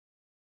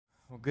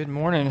Well, good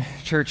morning,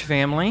 church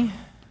family.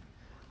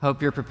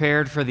 Hope you're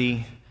prepared for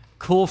the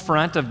cool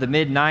front of the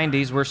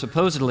mid-90s we're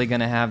supposedly going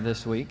to have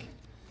this week.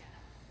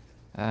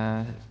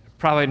 I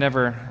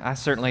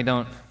certainly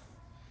don't.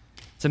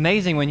 It's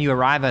amazing when you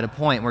arrive at a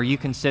point where you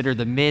consider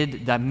the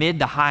mid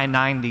to high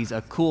 90s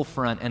a cool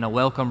front and a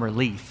welcome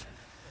relief.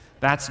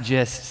 That's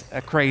just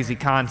a crazy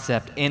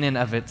concept in and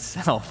of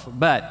itself.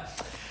 But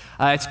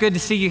it's good to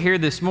see you here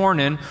this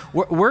morning.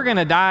 We're going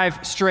to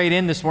dive straight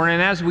in this morning.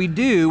 And as we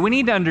do, we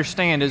need to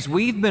understand, as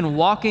we've been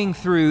walking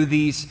through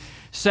these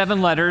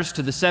 7 letters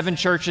to the 7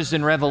 churches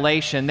in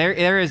Revelation,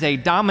 there is a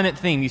dominant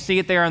theme. You see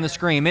it there on the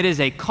screen. It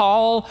is a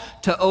call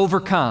to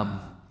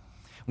overcome.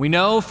 We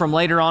know from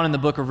later on in the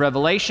book of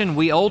Revelation,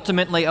 we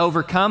ultimately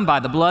overcome by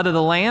the blood of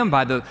the Lamb,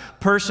 by the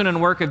person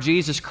and work of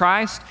Jesus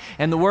Christ,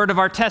 and the word of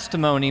our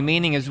testimony,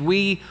 meaning as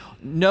we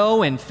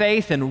know in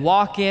faith and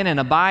walk in and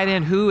abide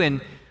in who and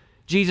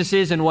Jesus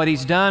is and what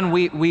He's done,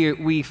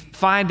 we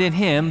find in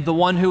Him, the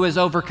one who has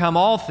overcome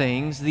all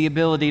things, the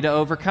ability to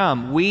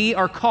overcome. We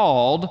are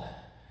called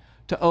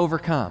to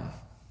overcome.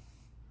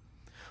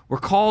 We're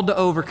called to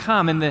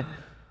overcome, and the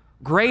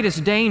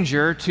greatest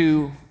danger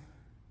to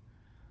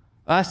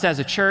us as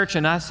a church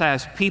and us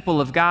as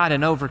people of God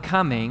in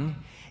overcoming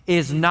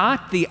is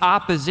not the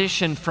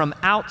opposition from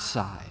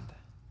outside,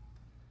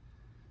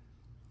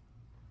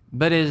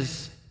 but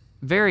is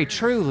very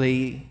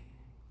truly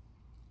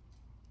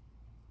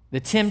the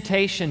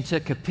temptation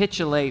to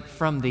capitulate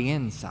from the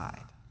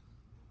inside.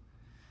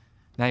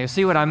 Now you'll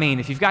see what I mean.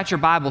 If you've got your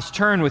Bibles,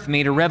 turn with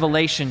me to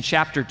Revelation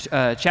chapter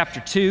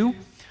 2.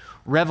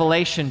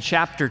 Revelation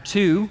chapter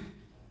 2.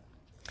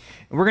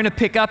 We're going to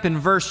pick up in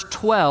verse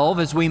 12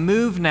 as we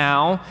move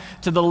now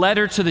to the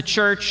letter to the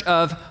church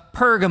of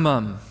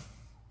Pergamum.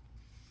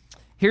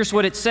 Here's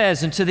what it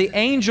says: "And to the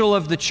angel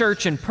of the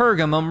church in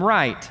Pergamum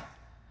write,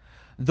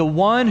 the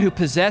one who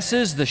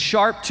possesses the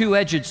sharp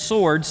two-edged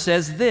sword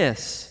says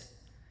this,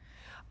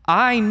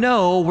 I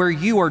know where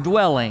you are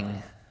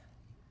dwelling,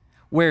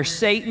 where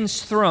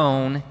Satan's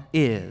throne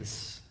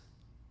is.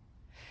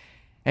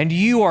 And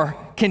you are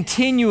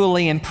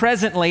continually and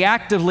presently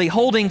actively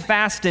holding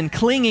fast and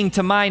clinging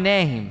to my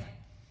name.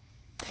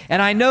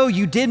 And I know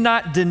you did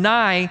not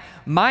deny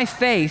my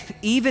faith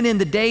even in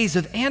the days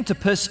of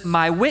Antipas,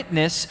 my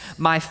witness,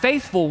 my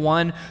faithful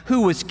one,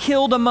 who was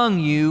killed among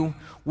you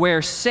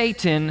where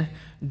Satan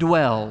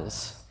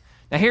dwells."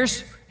 Now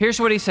here's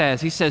what he says.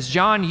 He says,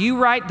 "John, you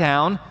write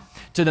down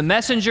to the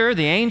messenger,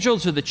 the angel,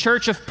 to the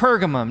church of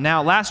Pergamum."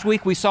 Now, last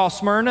week we saw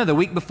Smyrna, the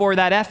week before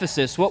that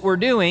Ephesus. What we're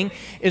doing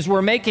is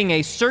we're making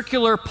a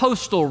circular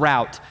postal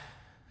route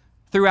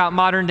throughout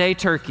modern-day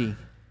Turkey.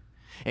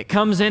 It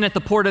comes in at the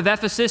port of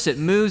Ephesus, it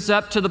moves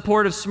up to the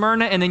port of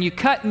Smyrna, and then you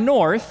cut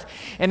north,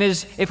 and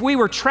if we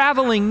were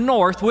traveling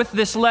north with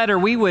this letter,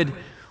 we would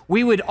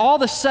all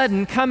of a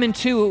sudden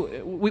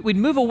we'd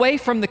move away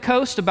from the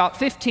coast about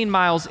 15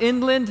 miles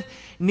inland,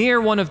 near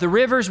one of the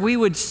rivers. We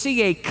would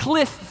see a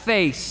cliff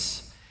face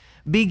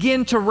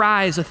begin to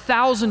rise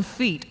 1,000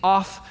 feet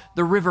off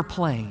the river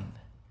plain.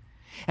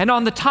 And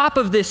on the top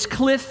of this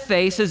cliff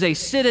face is a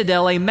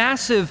citadel, a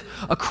massive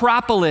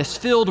acropolis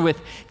filled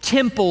with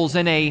temples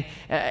and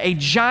a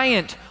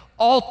giant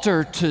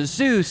altar to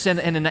Zeus and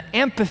an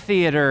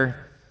amphitheater,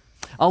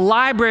 a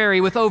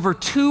library with over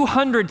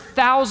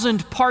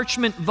 200,000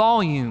 parchment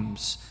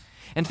volumes.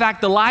 In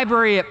fact, the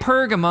library at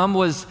Pergamum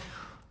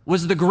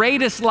was the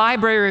greatest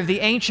library of the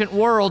ancient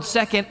world,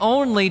 second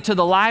only to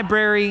the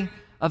Library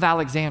of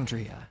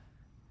Alexandria.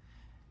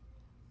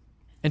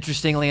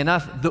 Interestingly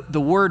enough,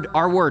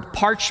 our word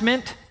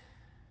parchment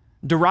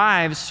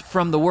derives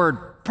from the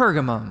word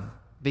Pergamum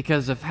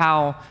because of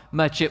how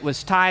much it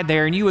was tied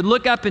there. And you would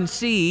look up and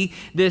see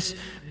this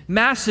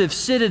massive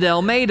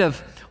citadel made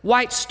of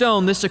white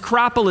stone, this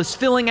acropolis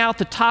filling out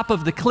the top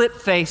of the cliff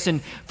face.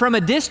 And from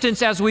a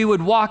distance, as we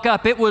would walk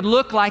up, it would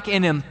look like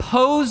an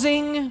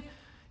imposing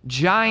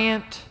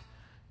giant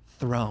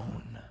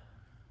throne.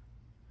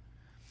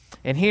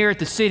 And here at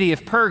the city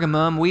of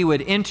Pergamum, we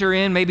would enter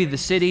in maybe the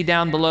city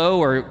down below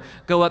or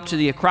go up to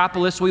the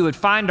Acropolis. We would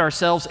find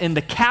ourselves in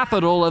the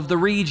capital of the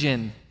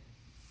region.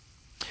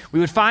 We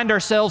would find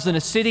ourselves in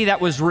a city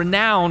that was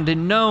renowned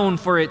and known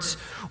for its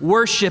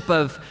worship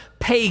of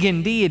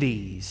pagan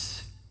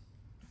deities.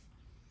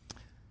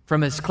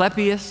 From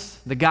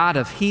Asclepius, the god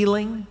of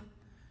healing,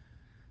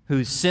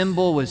 whose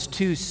symbol was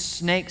 2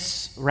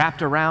 snakes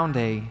wrapped around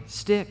a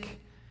stick,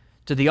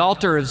 to the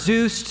altar of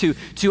Zeus,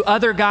 to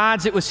other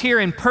gods. It was here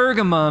in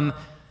Pergamum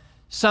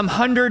some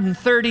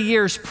 130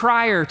 years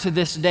prior to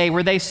this day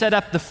where they set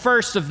up the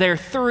first of their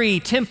 3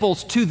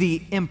 temples to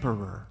the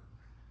emperor.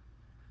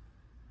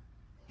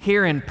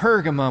 Here in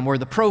Pergamum, where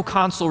the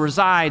proconsul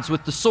resides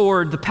with the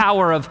sword, the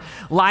power of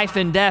life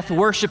and death,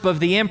 worship of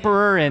the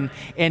emperor,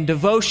 and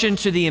devotion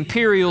to the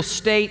imperial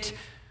state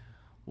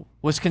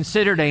was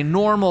considered a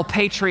normal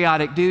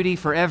patriotic duty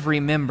for every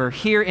member.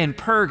 Here in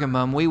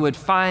Pergamum, we would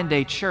find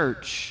a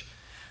church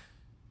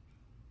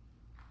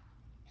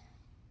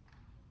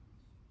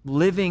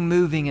living,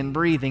 moving, and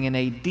breathing in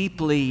a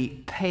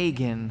deeply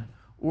pagan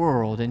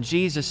world. And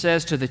Jesus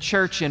says to the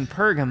church in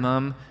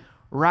Pergamum,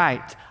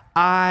 right.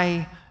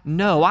 I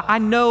know. I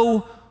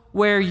know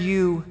where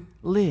you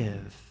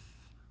live.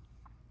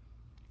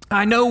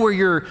 I know where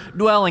you're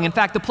dwelling. In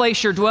fact, the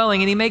place you're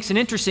dwelling, and he makes an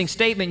interesting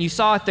statement. You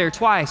saw it there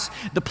twice.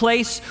 The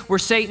place where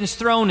Satan's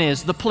throne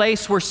is, the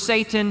place where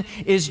Satan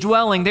is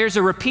dwelling. There's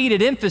a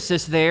repeated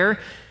emphasis there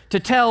to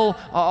tell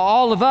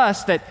all of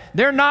us that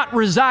they're not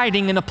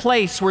residing in a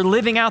place where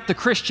living out the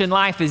Christian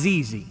life is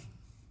easy.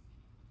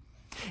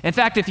 In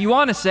fact, if you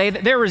want to say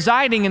that they're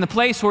residing in the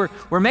place where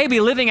maybe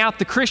living out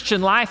the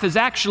Christian life is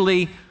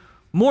actually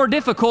more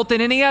difficult than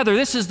any other.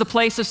 This is the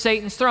place of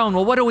Satan's throne.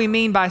 Well, what do we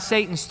mean by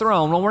Satan's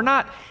throne? Well, we're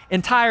not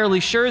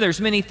entirely sure.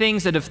 There's many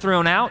things that have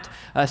thrown out.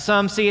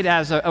 Some see it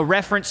as a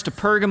reference to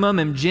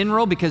Pergamum in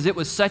general because it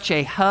was such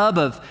a hub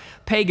of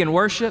pagan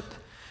worship.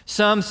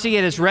 Some see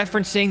it as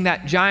referencing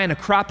that giant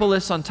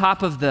Acropolis on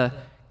top of the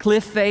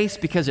cliff face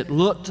because it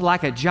looked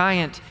like a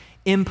giant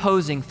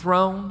imposing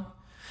throne.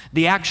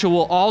 The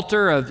actual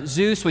altar of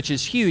Zeus, which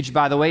is huge,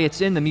 by the way,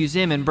 it's in the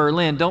museum in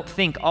Berlin. Don't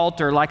think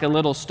altar like a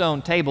little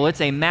stone table.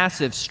 It's a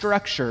massive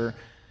structure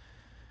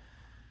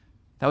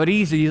that would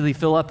easily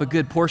fill up a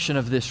good portion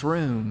of this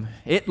room.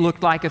 It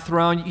looked like a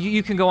throne.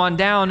 You can go on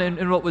down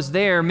and what was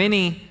there.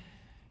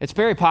 It's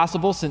very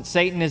possible, since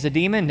Satan is a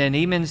demon and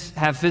demons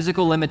have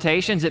physical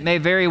limitations, it may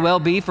very well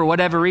be, for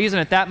whatever reason,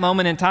 at that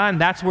moment in time,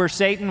 that's where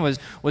Satan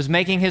was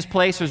making his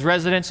place, his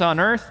residence on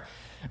earth.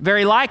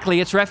 Very likely,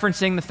 it's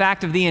referencing the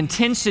fact of the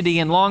intensity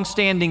and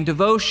long-standing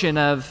devotion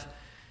of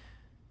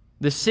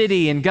the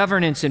city and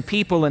governance and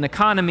people and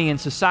economy and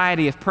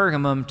society of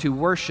Pergamum to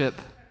worship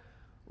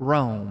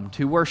Rome,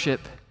 to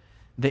worship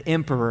the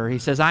emperor. He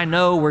says, I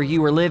know where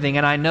you are living,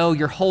 and I know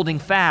you're holding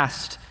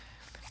fast.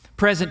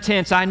 Present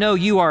tense, I know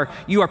you are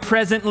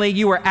presently,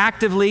 you are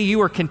actively,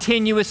 you are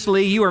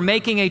continuously, you are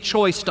making a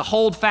choice to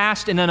hold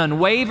fast in an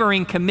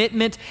unwavering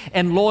commitment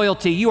and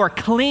loyalty. You are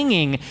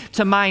clinging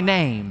to my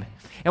name.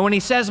 And when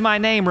he says my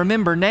name,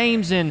 remember,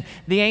 names in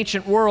the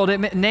ancient world, the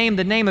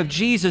name of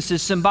Jesus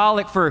is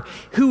symbolic for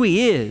who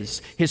he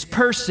is, his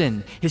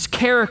person, his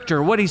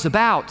character, what he's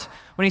about.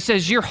 When he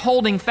says you're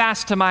holding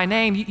fast to my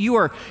name, you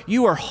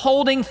are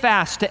holding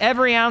fast to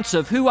every ounce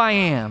of who I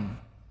am.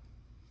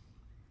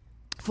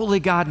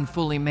 Fully God and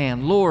fully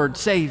man, Lord,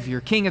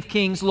 Savior, King of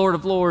kings, Lord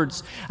of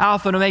lords,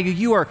 Alpha and Omega.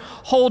 You are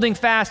holding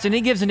fast. And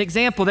he gives an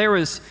example. There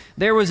was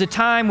a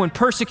time when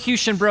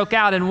persecution broke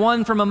out, and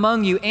one from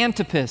among you,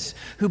 Antipas,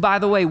 who, by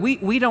the way,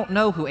 we don't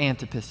know who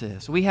Antipas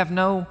is. We have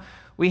no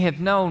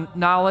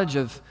knowledge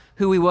of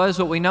who he was.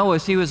 What we know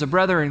is he was a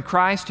brother in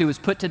Christ who was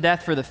put to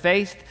death for the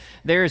faith.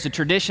 There is a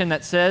tradition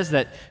that says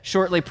that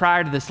shortly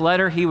prior to this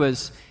letter, he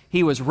was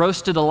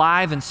roasted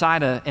alive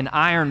inside an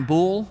iron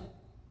bull.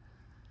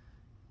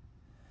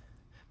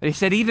 But he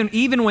said,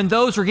 even when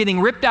those were getting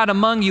ripped out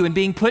among you and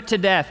being put to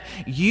death,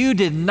 you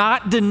did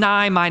not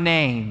deny my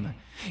name.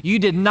 You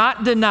did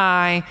not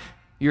deny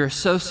your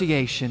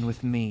association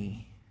with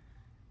me.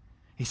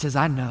 He says,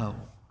 I know.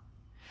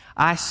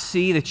 I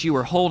see that you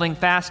are holding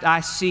fast.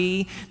 I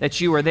see that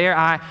you are there.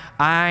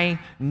 I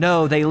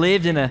know. They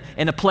lived in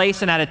a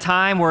place and at a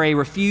time where a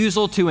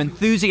refusal to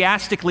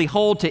enthusiastically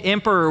hold to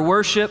emperor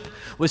worship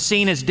was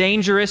seen as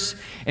dangerous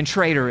and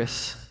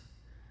traitorous.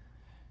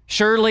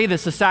 Surely the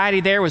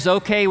society there was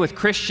okay with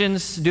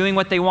Christians doing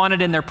what they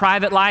wanted in their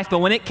private life, but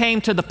when it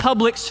came to the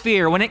public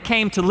sphere, when it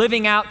came to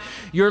living out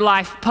your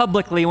life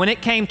publicly, when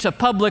it came to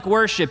public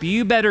worship,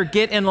 you better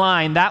get in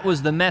line. That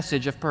was the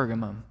message of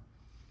Pergamum.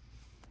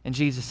 And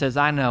Jesus says,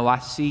 I know, I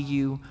see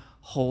you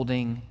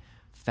holding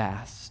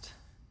fast.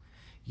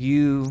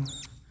 You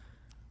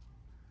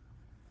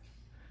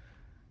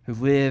who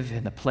live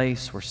in the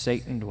place where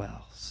Satan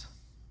dwells.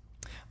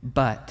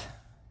 But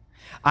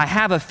I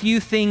have a few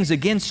things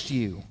against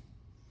you,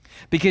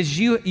 because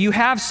you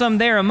have some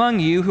there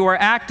among you who are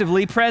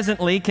actively,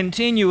 presently,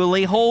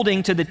 continually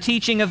holding to the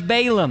teaching of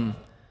Balaam,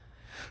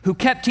 who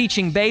kept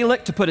teaching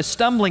Balak to put a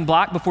stumbling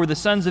block before the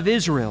sons of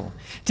Israel,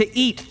 to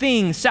eat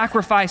things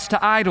sacrificed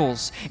to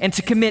idols, and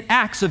to commit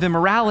acts of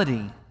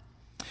immorality.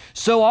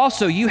 So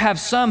also you have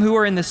some who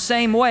are in the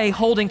same way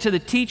holding to the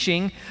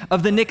teaching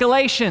of the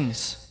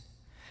Nicolaitans.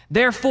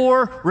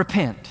 Therefore,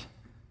 repent.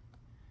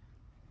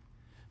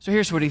 So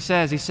here's what he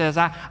says. He says,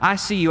 I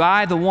see you,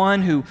 I, the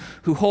one who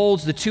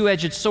holds the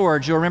two-edged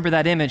sword. You'll remember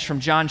that image from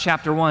John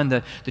chapter 1.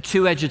 The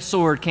two-edged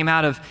sword came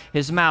out of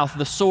his mouth.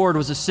 The sword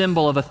was a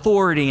symbol of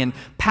authority and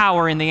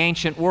power in the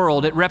ancient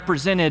world. It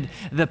represented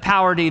the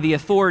power, the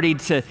authority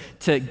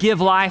to give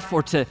life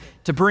or to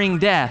bring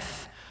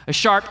death. A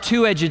sharp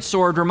two-edged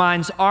sword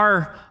reminds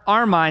our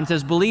minds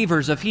as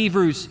believers of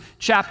Hebrews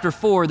chapter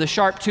 4, the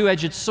sharp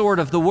two-edged sword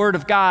of the Word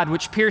of God,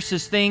 which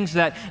pierces things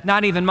that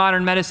not even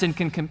modern medicine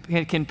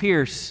can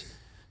pierce,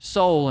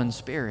 soul and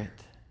spirit.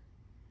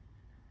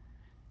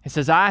 It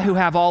says, I who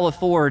have all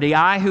authority,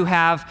 I who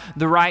have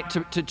the right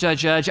to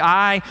judge,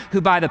 I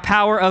who by the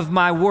power of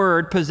my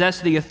word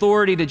possess the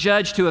authority to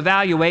judge, to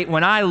evaluate.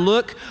 When I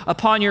look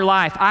upon your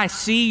life, I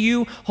see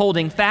you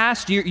holding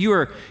fast. You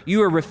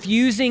are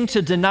refusing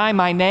to deny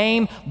my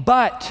name,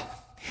 but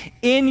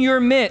in your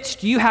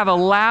midst, you have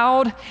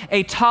allowed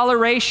a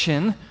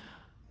toleration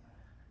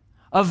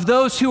of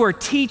those who are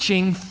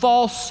teaching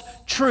false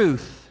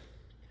truth.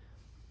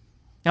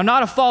 Now,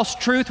 not a false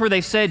truth where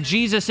they said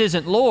Jesus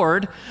isn't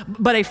Lord,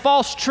 but a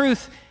false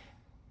truth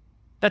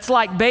that's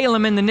like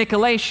Balaam and the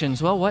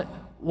Nicolaitans. Well,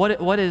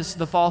 what is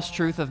the false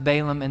truth of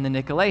Balaam and the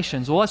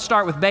Nicolaitans? Well, let's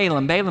start with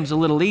Balaam. Balaam's a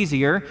little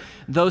easier,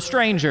 though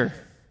stranger.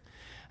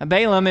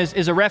 Balaam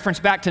is a reference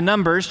back to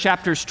Numbers,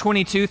 chapters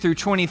 22 through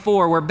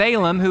 24, where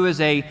Balaam, who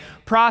is a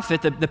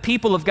prophet, the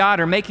people of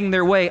God are making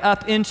their way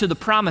up into the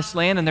promised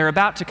land, and they're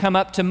about to come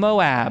up to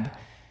Moab.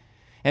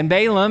 And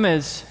Balaam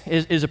is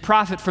a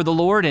prophet for the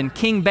Lord, and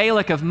King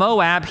Balak of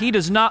Moab, he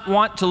does not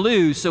want to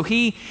lose. So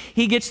he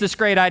gets this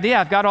great idea.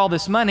 I've got all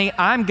this money.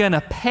 I'm going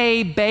to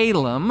pay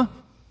Balaam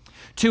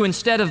to,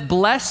 instead of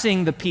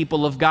blessing the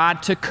people of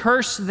God, to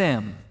curse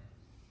them.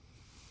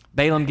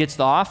 Balaam gets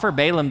the offer.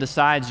 Balaam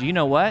decides, you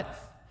know what?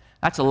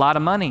 That's a lot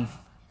of money.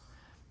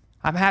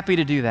 I'm happy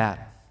to do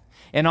that.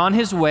 And on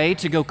his way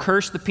to go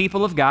curse the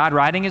people of God,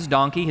 riding his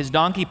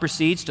donkey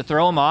proceeds to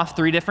throw him off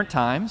 3 different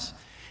times.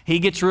 He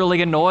gets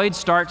really annoyed,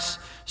 starts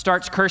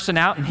cursing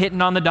out and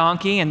hitting on the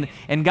donkey.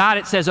 And God,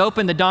 it says,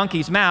 open the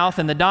donkey's mouth.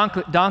 And the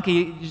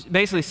donkey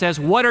basically says,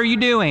 what are you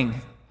doing?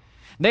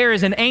 There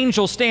is an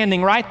angel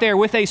standing right there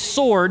with a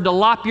sword to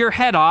lop your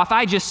head off.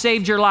 I just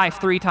saved your life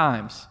 3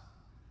 times.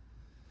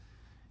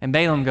 And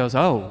Balaam goes,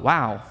 oh,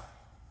 wow.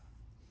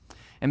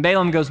 And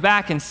Balaam goes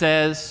back and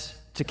says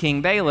to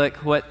King Balak,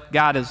 what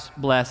God has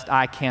blessed,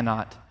 I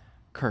cannot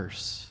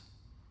curse.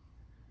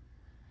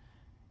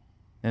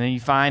 And then you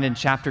find in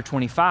chapter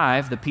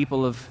 25, the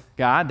people of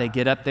God, they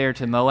get up there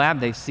to Moab,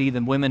 they see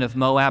the women of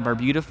Moab are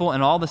beautiful,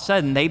 and all of a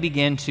sudden they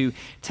begin to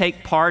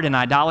take part in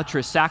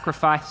idolatrous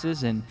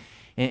sacrifices and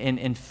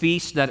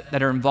feasts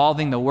that are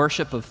involving the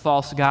worship of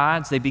false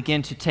gods. They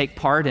begin to take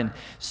part in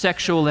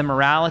sexual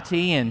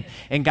immorality, and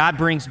God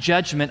brings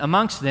judgment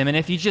amongst them. And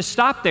if you just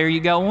stop there, you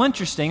go, well,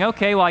 interesting.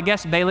 Okay, well, I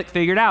guess Balak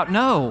figured out.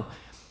 No,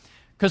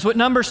 because what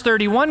Numbers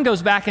 31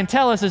 goes back and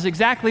tells us is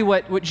exactly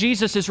what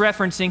Jesus is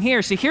referencing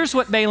here. See, here's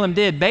what Balaam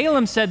did.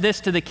 Balaam said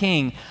this to the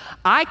king,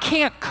 I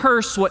can't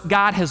curse what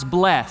God has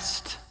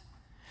blessed,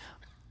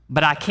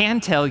 but I can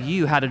tell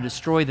you how to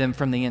destroy them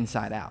from the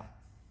inside out.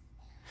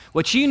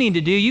 What you need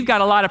to do, you've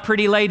got a lot of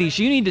pretty ladies.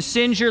 You need to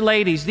send your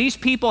ladies. These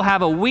people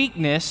have a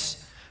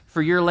weakness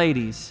for your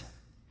ladies.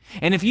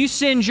 And if you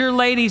send your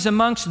ladies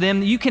amongst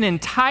them, you can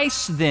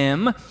entice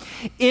them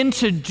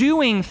into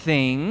doing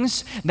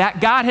things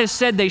that God has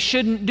said they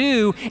shouldn't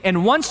do.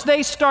 And once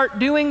they start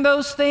doing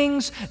those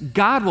things,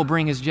 God will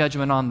bring his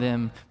judgment on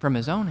them from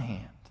his own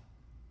hand.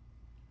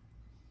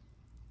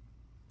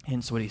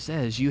 Hence what he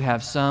says, you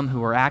have some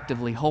who are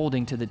actively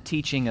holding to the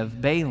teaching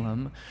of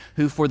Balaam,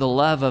 who for the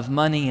love of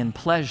money and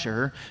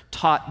pleasure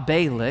taught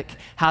Balak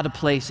how to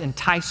place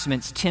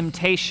enticements,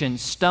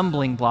 temptations,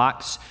 stumbling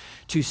blocks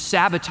to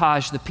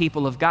sabotage the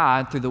people of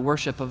God through the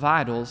worship of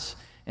idols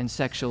and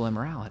sexual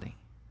immorality.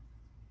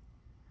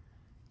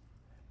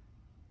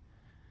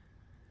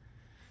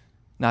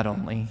 Not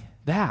only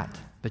that,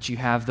 but you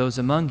have those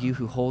among you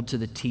who hold to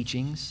the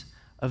teachings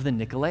of the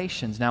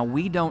Nicolaitans. Now,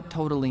 we don't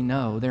totally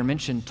know. They're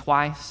mentioned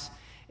twice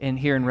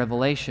here in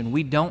Revelation.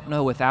 We don't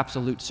know with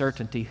absolute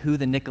certainty who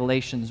the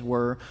Nicolaitans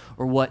were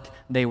or what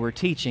they were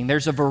teaching.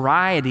 There's a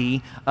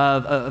variety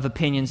of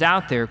opinions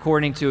out there.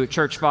 According to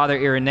church father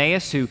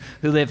Irenaeus, who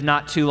lived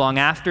not too long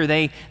after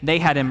they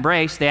had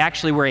embraced, they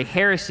actually were a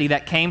heresy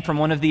that came from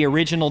one of the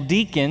original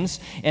deacons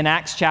in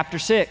Acts chapter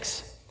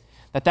 6.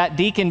 That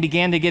deacon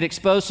began to get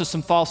exposed to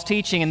some false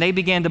teaching, and they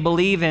began to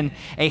believe in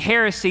a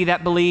heresy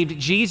that believed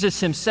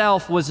Jesus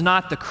himself was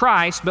not the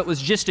Christ, but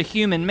was just a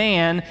human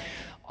man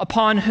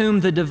upon whom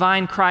the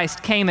divine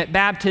Christ came at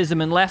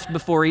baptism and left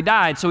before he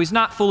died. So he's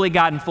not fully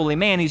God and fully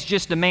man. He's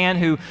just a man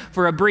who,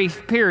 for a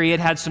brief period,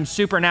 had some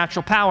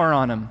supernatural power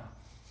on him,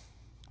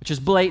 which is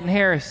blatant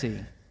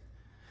heresy.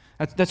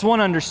 That's one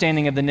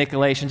understanding of the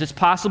Nicolaitans. It's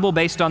possible,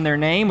 based on their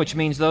name, which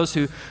means those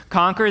who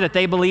conquer, that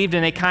they believed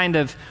in a kind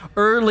of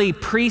early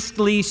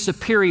priestly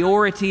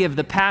superiority of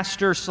the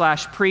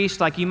pastor/priest,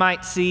 like you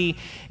might see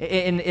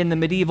in the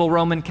medieval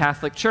Roman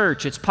Catholic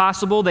Church. It's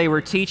possible they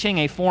were teaching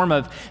a form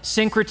of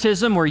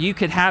syncretism where you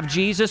could have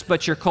Jesus,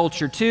 but your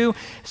culture too.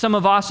 Some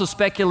have also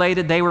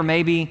speculated they were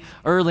maybe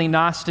early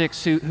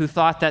Gnostics who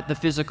thought that the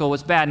physical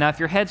was bad. Now, if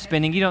your head's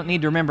spinning, you don't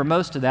need to remember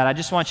most of that. I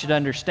just want you to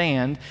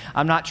understand,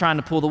 I'm not trying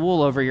to pull the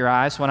wool over your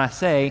eyes when I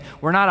say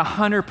we're not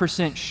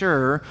 100%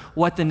 sure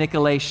what the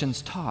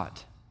Nicolaitans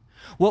taught.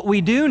 What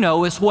we do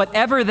know is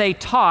whatever they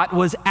taught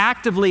was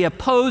actively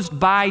opposed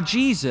by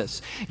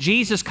Jesus.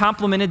 Jesus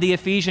complimented the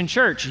Ephesian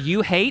church.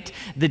 You hate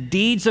the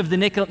deeds of the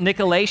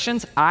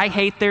Nicolaitans. I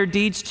hate their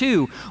deeds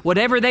too.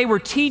 Whatever they were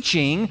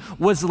teaching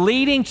was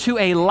leading to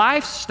a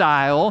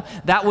lifestyle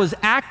that was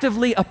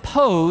actively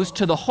opposed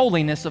to the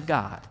holiness of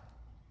God.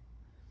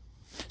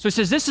 So he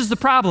says, this is the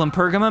problem,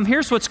 Pergamum.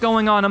 Here's what's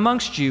going on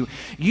amongst you.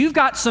 You've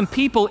got some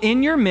people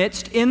in your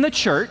midst in the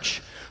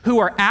church who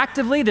are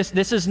actively, the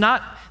issue's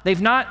not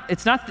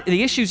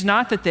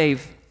that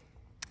they've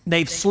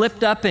they've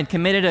slipped up and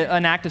committed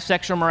an act of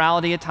sexual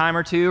immorality a time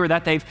or two, or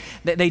that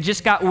they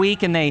just got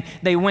weak and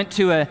they went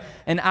to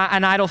an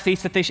idol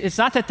feast. It's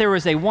not that there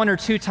was a 1 or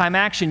 2 time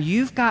action.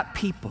 You've got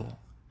people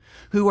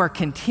who are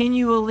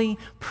continually,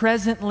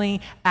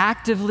 presently,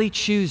 actively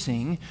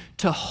choosing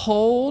to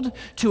hold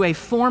to a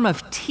form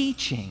of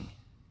teaching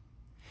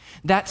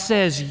that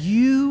says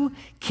you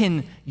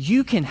can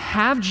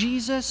have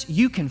Jesus,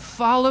 you can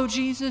follow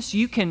Jesus,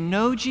 you can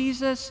know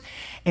Jesus,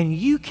 and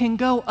you can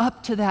go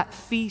up to that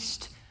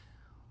feast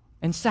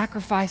and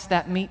sacrifice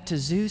that meat to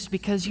Zeus,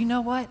 because you know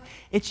what?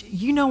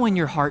 You know in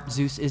your heart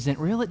Zeus isn't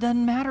real. It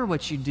doesn't matter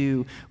what you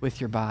do with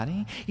your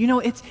body. You know,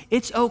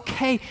 it's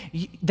okay.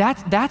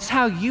 That's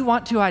how you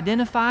want to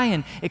identify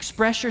and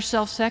express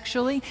yourself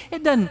sexually.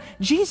 It doesn't.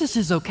 Jesus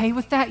is okay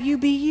with that. You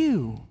be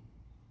you.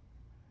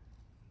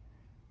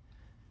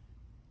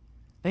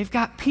 They've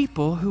got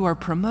people who are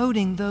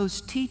promoting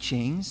those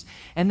teachings,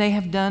 and they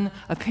have done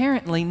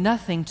apparently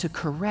nothing to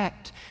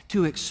correct,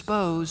 to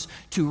expose,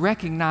 to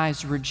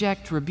recognize,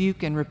 reject,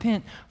 rebuke, and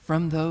repent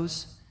from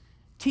those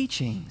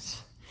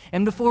teachings.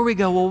 And before we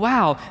go, well,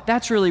 wow,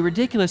 that's really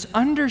ridiculous,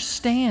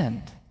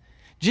 understand,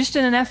 just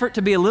in an effort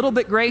to be a little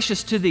bit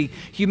gracious to the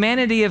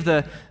humanity of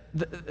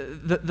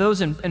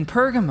those in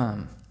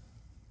Pergamum,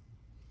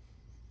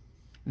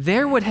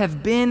 there would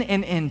have been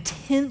an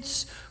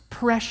intense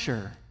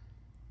pressure.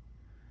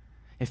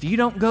 If you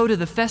don't go to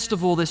the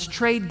festival this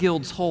trade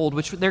guilds hold,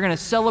 which they're going to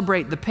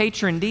celebrate the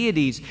patron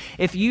deities,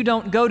 if you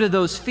don't go to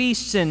those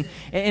feasts and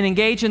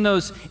engage in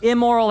those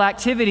immoral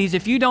activities,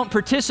 if you don't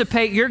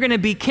participate, you're going to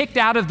be kicked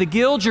out of the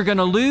guild, you're going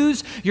to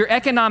lose your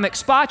economic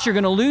spot, you're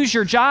going to lose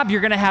your job,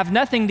 you're going to have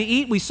nothing to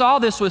eat. We saw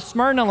this with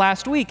Smyrna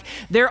last week.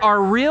 There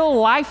are real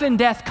life and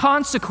death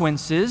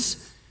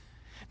consequences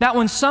that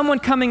when someone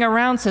coming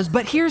around says,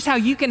 but here's how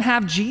you can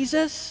have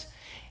Jesus,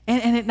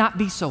 and it not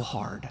be so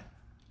hard.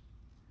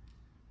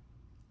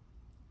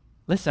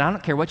 Listen, I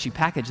don't care what you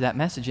package that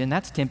message in.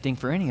 That's tempting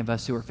for any of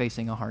us who are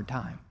facing a hard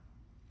time.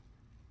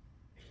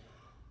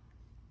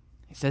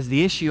 He says,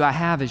 the issue I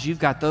have is you've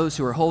got those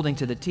who are holding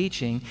to the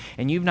teaching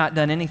and you've not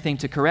done anything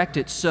to correct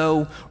it,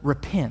 so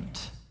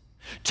repent,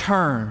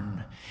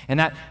 turn. And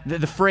that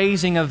the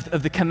phrasing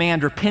of the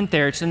command repent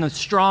there, it's in the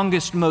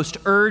strongest, most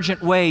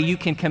urgent way you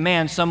can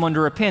command someone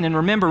to repent. And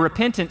remember,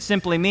 repentance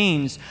simply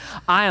means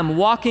I am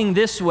walking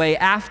this way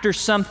after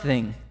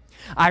something.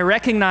 I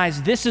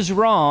recognize this is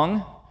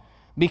wrong,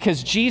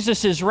 because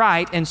Jesus is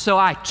right, and so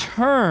I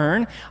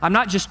turn. I'm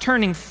not just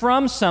turning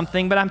from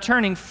something, but I'm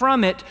turning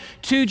from it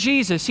to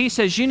Jesus. He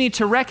says you need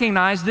to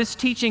recognize this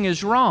teaching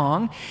is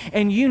wrong,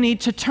 and you need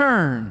to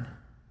turn.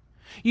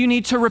 You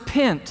need to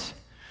repent,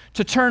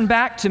 to turn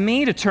back to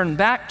me, to turn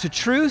back to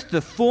truth,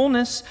 the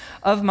fullness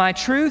of my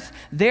truth.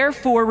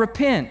 Therefore,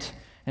 repent.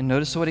 And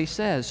notice what he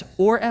says,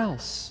 or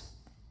else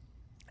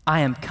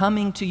I am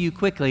coming to you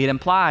quickly. It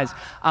implies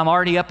I'm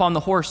already up on the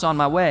horse on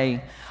my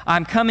way.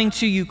 I'm coming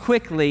to you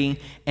quickly,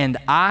 and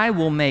I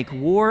will make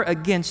war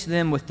against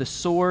them with the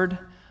sword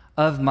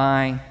of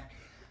my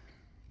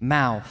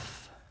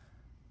mouth.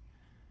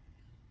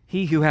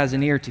 He who has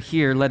an ear to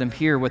hear, let him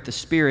hear what the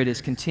Spirit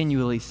is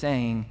continually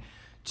saying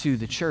to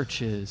the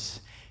churches.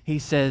 He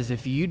says,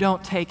 if you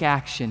don't take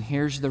action,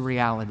 here's the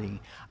reality.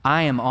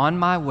 I am on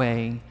my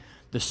way,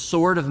 the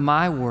sword of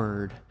my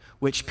word,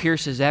 which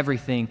pierces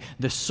everything,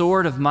 the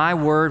sword of my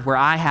word where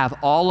I have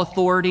all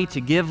authority to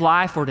give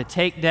life or to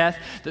take death,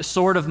 the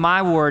sword of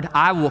my word,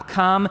 I will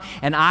come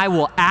and I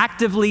will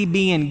actively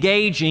be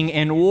engaging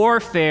in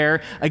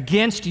warfare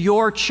against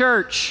your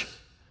church.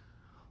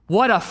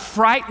 What a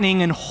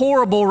frightening and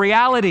horrible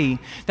reality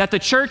that the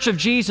church of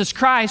Jesus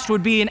Christ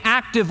would be in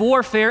active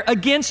warfare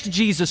against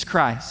Jesus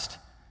Christ.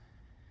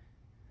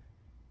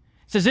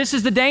 It says this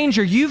is the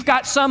danger. You've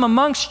got some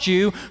amongst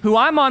you who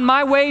I'm on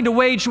my way to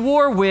wage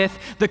war with.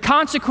 The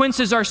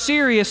consequences are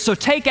serious, so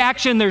take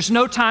action. There's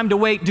no time to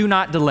wait. Do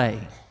not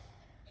delay.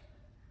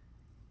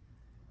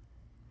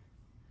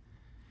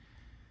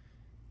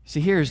 See,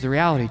 here's the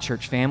reality,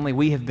 church family.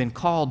 We have been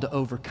called to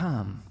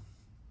overcome.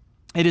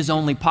 It is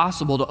only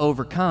possible to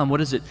overcome. What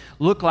does it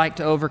look like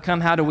to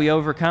overcome? How do we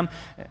overcome?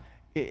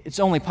 It's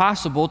only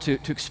possible to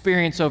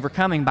experience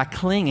overcoming by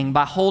clinging,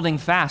 by holding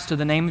fast to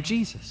the name of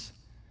Jesus.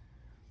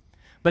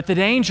 But the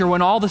danger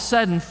when all of a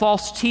sudden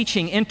false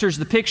teaching enters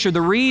the picture, the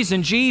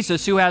reason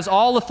Jesus, who has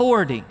all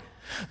authority,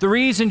 the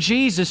reason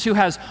Jesus, who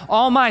has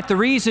all might, the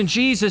reason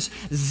Jesus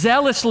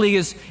zealously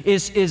is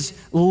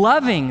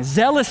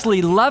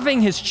zealously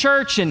loving his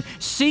church and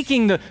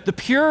seeking the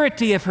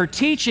purity of her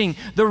teaching,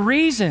 the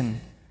reason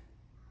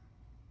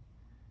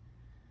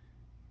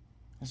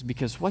is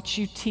because what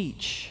you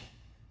teach,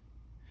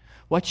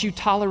 what you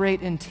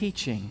tolerate in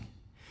teaching,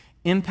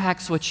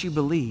 impacts what you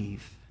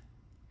believe.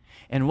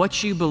 And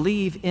what you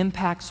believe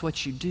impacts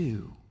what you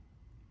do.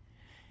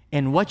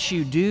 And what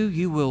you do,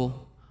 you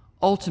will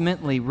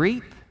ultimately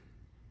reap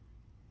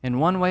in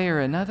one way or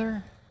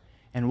another.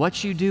 And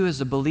what you do as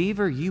a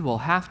believer, you will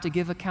have to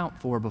give account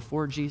for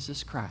before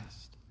Jesus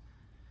Christ.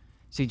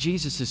 See,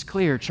 Jesus is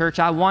clear. Church,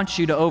 I want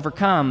you to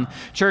overcome.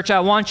 Church, I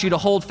want you to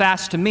hold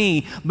fast to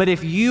me. But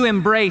if you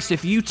embrace,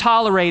 if you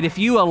tolerate, if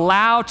you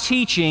allow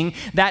teaching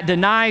that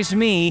denies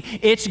me,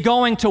 it's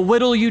going to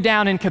whittle you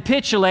down and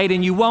capitulate,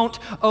 and you won't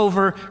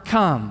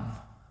overcome.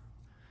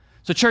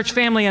 So church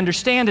family,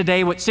 understand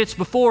today what sits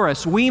before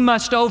us. We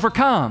must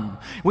overcome.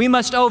 We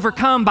must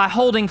overcome by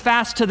holding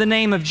fast to the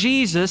name of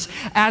Jesus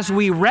as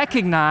we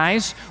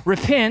recognize,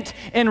 repent,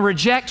 and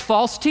reject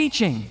false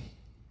teaching.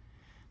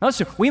 Now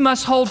listen, we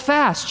must hold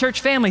fast. Church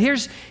family,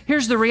 here's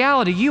the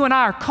reality. You and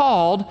I are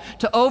called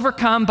to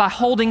overcome by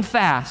holding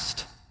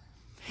fast.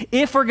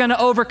 If we're going to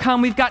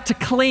overcome, we've got to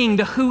cling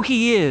to who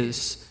He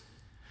is.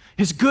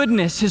 His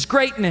goodness, His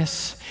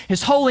greatness,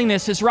 His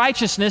holiness, His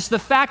righteousness, the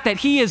fact that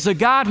He is a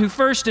God who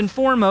first and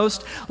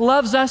foremost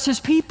loves us,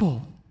 His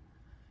people.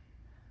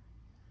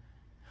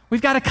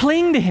 We've got to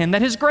cling to Him,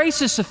 that His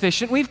grace is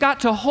sufficient. We've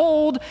got to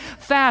hold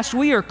fast.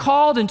 We are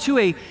called into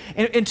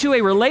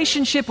a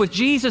relationship with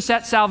Jesus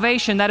at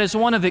salvation that is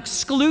one of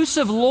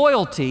exclusive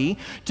loyalty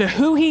to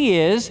who He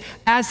is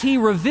as He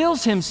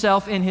reveals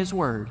Himself in His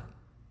Word,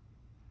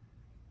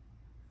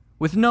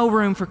 with no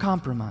room for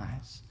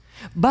compromise.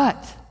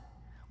 But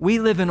we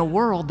live in a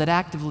world that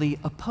actively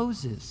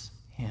opposes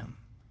Him.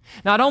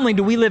 Not only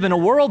do we live in a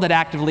world that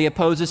actively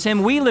opposes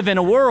Him, we live in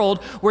a world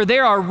where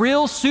there are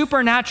real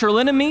supernatural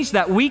enemies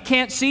that we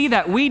can't see,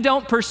 that we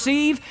don't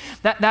perceive,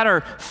 that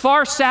are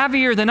far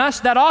savvier than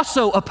us, that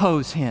also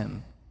oppose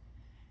Him.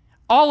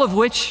 All of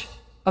which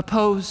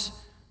oppose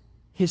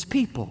His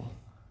people.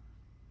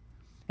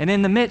 And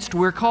in the midst,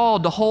 we're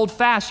called to hold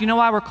fast. You know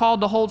why we're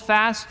called to hold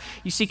fast?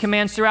 You see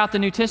commands throughout the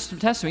New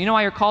Testament. You know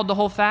why you're called to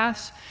hold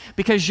fast?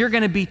 Because you're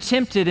going to be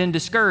tempted and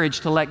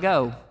discouraged to let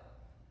go.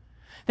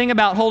 Think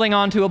about holding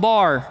on to a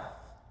bar.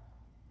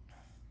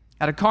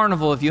 At a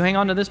carnival, if you hang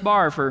on to this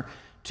bar for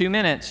 2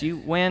 minutes, you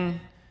win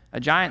a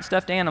giant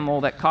stuffed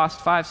animal that cost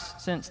 5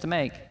 cents to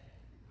make.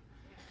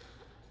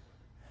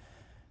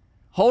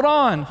 Hold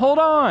on, hold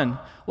on.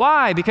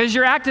 Why? Because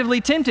you're actively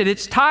tempted.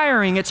 It's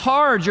tiring, it's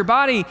hard. Your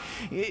body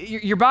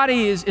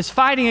is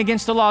fighting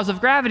against the laws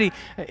of gravity.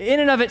 In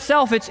and of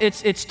itself,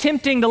 it's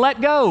tempting to let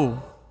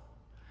go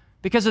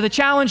because of the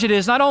challenge it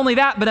is. Not only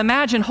that, but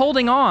imagine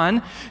holding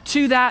on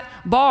to that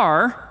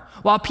bar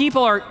while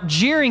people are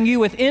jeering you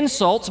with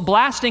insults,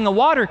 blasting a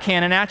water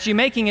cannon at you,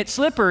 making it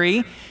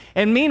slippery.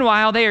 And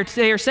meanwhile, they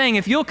are saying,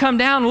 if you'll come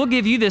down, we'll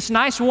give you this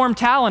nice warm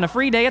towel and a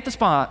free day at the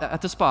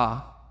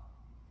spa.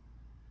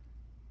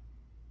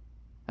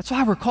 That's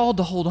why we're called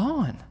to hold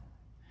on,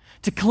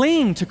 to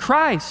cling to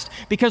Christ,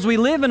 because we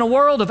live in a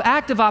world of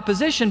active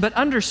opposition. But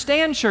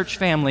understand, church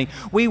family,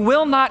 we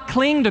will not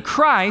cling to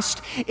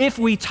Christ if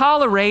we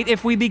tolerate,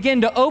 if we begin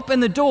to open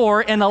the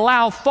door and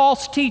allow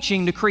false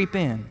teaching to creep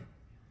in.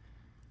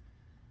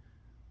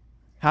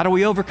 How do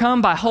we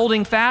overcome? By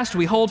holding fast.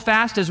 We hold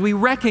fast as we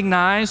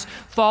recognize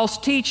false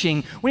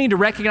teaching. We need to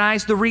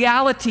recognize the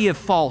reality of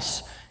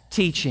false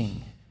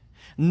teaching.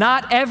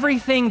 Not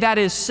everything that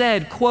is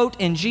said,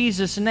 quote, in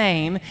Jesus'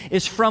 name,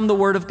 is from the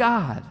Word of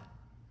God.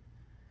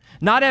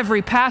 Not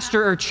every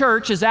pastor or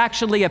church is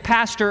actually a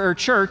pastor or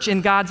church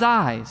in God's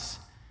eyes.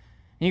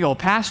 And you go,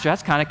 Pastor,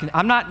 that's kind of,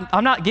 I'm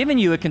not giving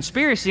you a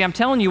conspiracy. I'm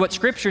telling you what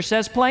Scripture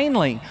says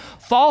plainly.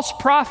 False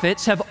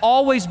prophets have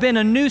always been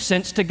a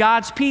nuisance to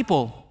God's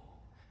people.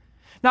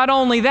 Not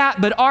only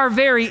that, but our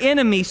very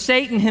enemy,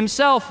 Satan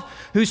himself,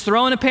 whose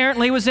throne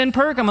apparently was in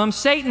Pergamum,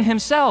 Satan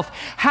himself,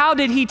 how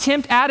did he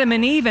tempt Adam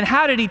and Eve, and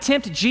how did he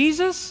tempt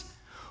Jesus?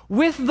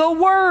 With the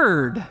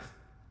Word.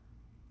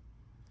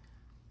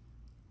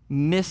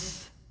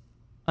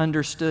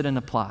 Misunderstood and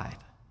applied.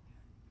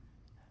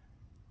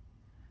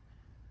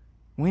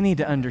 We need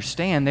to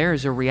understand there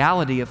is a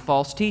reality of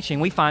false teaching.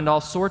 We find all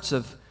sorts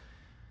of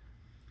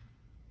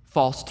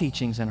false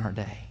teachings in our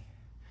day.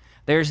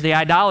 There's the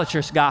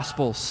idolatrous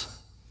gospels,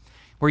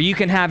 where you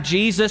can have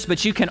Jesus,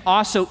 but you can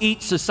also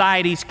eat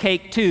society's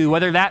cake too,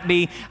 whether that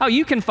be,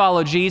 you can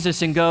follow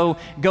Jesus and go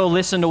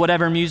listen to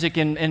whatever music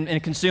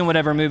and consume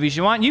whatever movies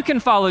you want. You can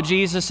follow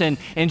Jesus and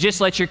just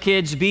let your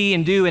kids be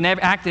and do and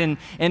act and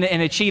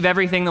achieve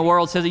everything the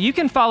world says. You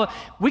can follow,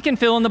 we can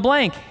fill in the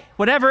blank.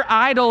 Whatever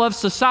idol of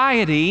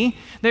society,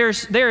 there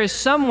is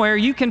somewhere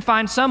you can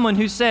find someone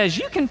who says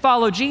you can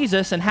follow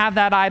Jesus and have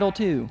that idol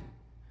too.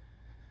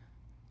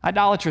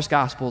 Idolatrous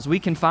gospels. We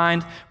can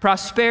find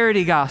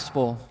prosperity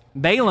gospel.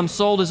 Balaam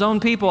sold his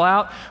own people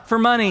out for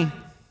money.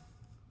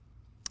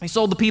 He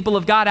sold the people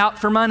of God out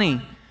for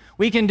money.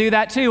 We can do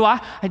that too.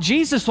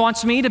 Jesus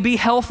wants me to be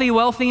healthy,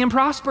 wealthy, and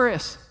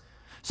prosperous.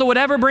 So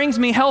whatever brings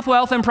me health,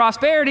 wealth, and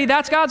prosperity,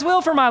 that's God's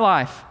will for my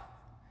life.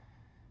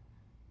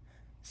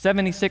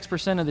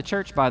 76% of the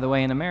church, by the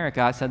way, in America,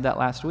 I said that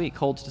last week,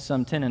 holds to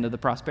some tenet of the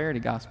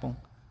prosperity gospel.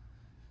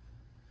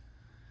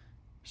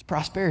 There's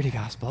prosperity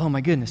gospel. Oh my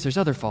goodness, there's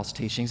other false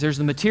teachings. There's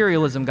the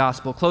materialism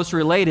gospel, close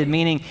related,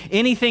 meaning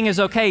anything is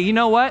okay. You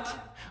know what?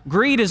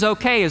 Greed is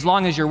okay as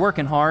long as you're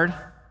working hard.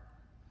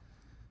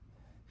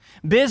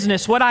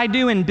 Business, what I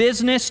do in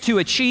business to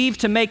achieve,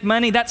 to make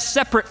money, that's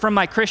separate from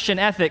my Christian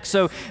ethics.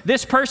 So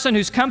this person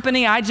whose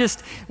company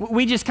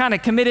we just kind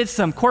of committed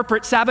some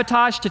corporate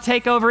sabotage to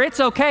take over, it's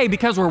okay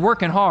because we're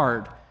working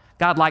hard.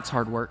 God likes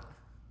hard work.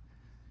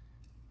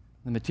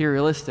 The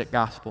materialistic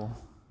gospel.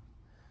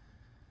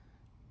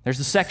 There's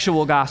the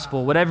sexual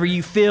gospel. Whatever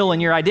you feel in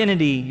your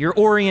identity, your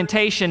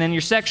orientation, and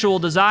your sexual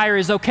desire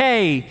is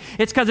okay.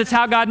 It's because it's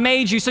how God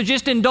made you. So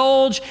just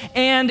indulge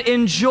and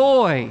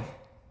enjoy.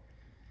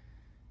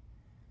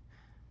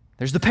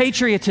 There's the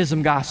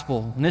patriotism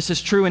gospel, and this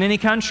is true in any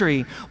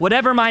country.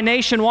 Whatever my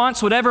nation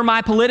wants, whatever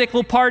my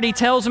political party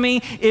tells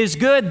me is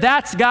good,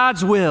 that's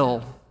God's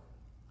will.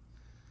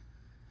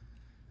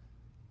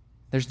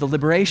 There's the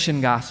liberation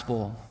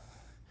gospel.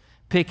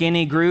 Pick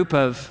any group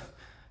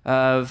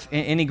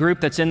any group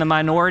that's in the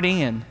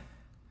minority, and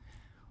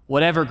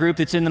whatever group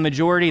that's in the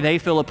majority they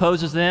feel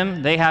opposes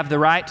them, they have the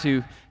right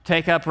to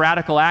take up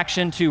radical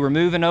action to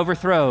remove and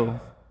overthrow.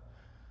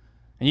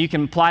 And you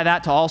can apply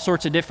that to all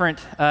sorts of different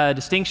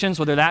distinctions,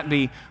 whether that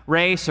be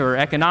race or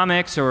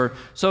economics or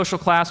social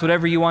class,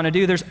 whatever you want to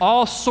do. There's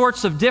all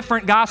sorts of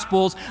different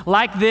gospels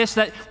like this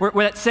that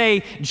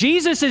say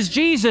Jesus is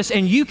Jesus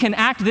and you can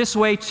act this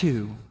way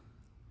too.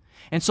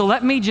 And so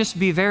let me just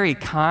be very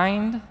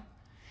kind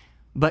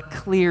but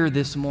clear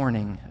this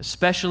morning,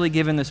 especially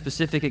given the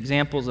specific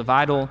examples of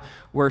idol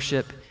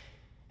worship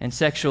and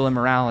sexual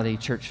immorality,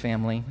 church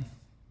family.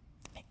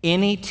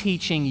 Any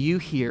teaching you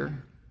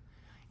hear,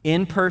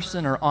 in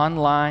person or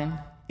online,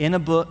 in a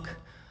book,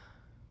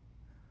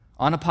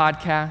 on a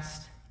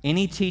podcast,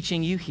 any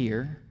teaching you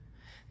hear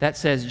that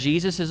says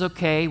Jesus is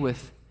okay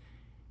with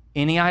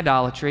any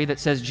idolatry, that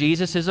says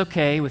Jesus is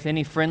okay with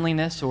any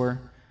friendliness or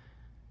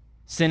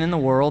sin in the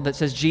world, that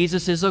says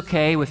Jesus is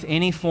okay with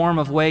any form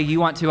of way you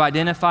want to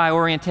identify,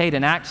 orientate,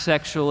 and act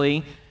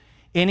sexually,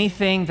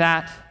 anything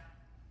that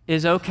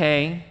is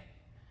okay,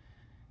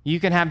 you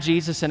can have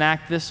Jesus and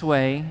act this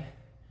way.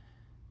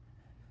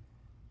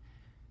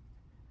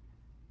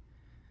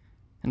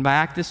 And by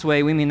act this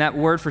way, we mean that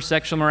word for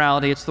sexual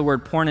morality, it's the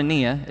word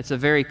porneia. It's a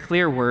very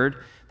clear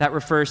word that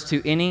refers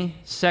to any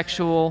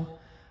sexual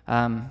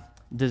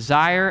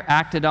desire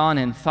acted on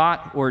in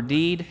thought or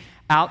deed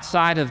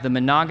outside of the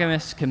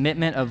monogamous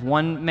commitment of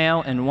one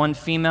male and one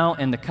female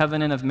in the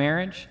covenant of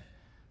marriage.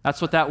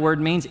 That's what that word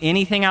means.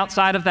 Anything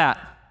outside of that.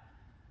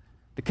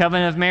 The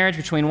covenant of marriage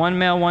between one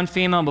male, one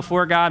female,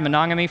 before God,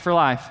 monogamy for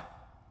life.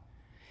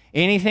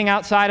 Anything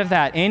outside of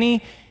that,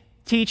 any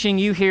teaching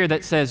you hear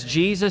that says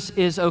Jesus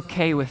is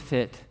okay with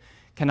it,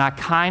 can I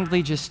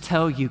kindly just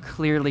tell you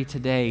clearly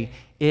today,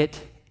 it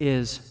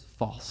is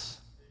false.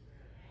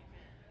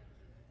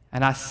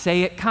 And I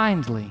say it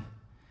kindly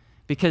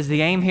because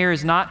the aim here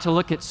is not to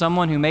look at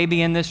someone who may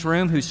be in this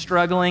room, who's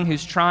struggling,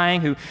 who's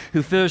trying,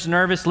 who feels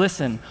nervous.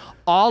 Listen,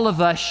 all of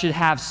us should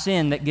have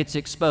sin that gets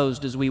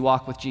exposed as we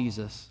walk with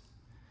Jesus.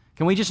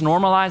 Can we just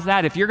normalize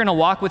that? If you're going to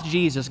walk with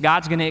Jesus,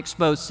 God's going to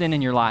expose sin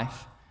in your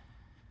life.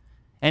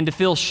 And to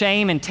feel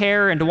shame and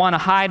terror and to want to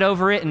hide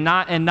over it and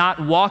not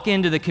walk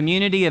into the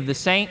community of the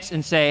saints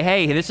and say,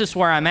 hey, this is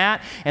where I'm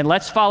at, and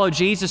let's follow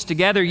Jesus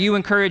together. You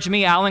encourage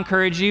me, I'll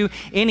encourage you.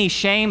 Any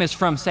shame is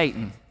from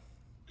Satan.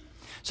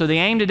 So the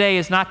aim today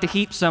is not to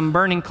heap some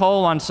burning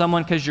coal on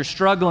someone because you're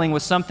struggling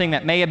with something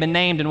that may have been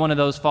named in one of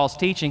those false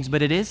teachings,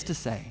 but it is to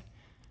say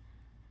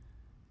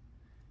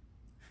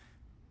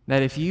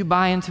that if you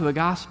buy into a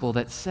gospel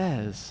that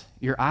says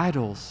your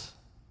idols,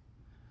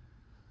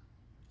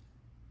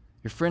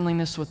 your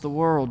friendliness with the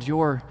world,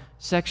 your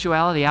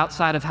sexuality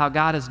outside of how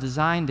God has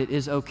designed it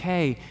is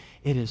okay,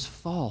 it is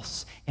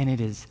false and it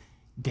is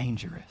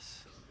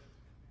dangerous.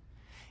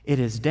 It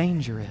is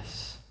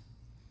dangerous.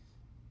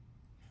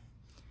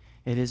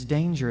 It is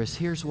dangerous.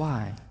 Here's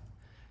why.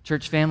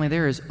 Church family,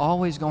 there is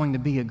always going to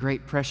be a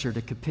great pressure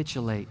to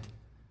capitulate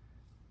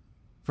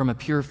from a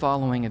pure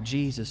following of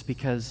Jesus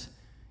because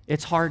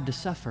it's hard to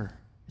suffer.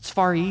 It's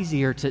far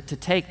easier to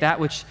take that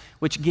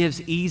which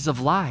gives ease of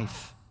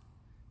life.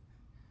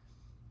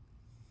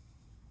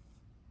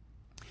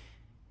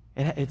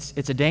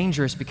 It's a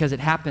dangerous because it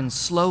happens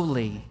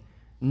slowly,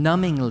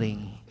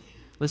 numbingly.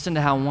 Listen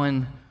to how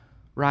one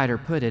writer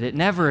put it. It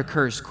never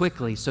occurs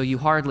quickly, so you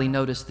hardly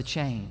notice the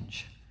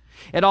change.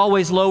 It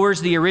always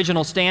lowers the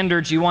original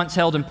standards you once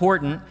held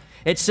important.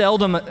 It's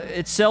seldom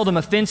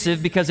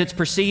offensive because it's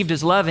perceived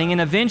as loving,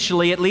 and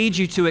eventually it leads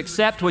you to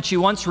accept what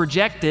you once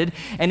rejected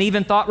and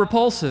even thought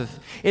repulsive.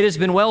 It has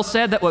been well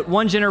said that what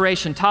one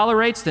generation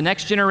tolerates, the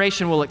next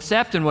generation will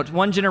accept, and what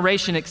one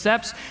generation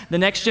accepts, the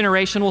next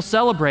generation will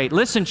celebrate.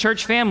 Listen,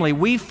 church family,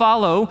 we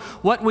follow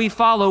what we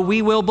follow,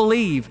 we will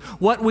believe.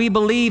 What we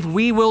believe,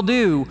 we will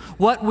do.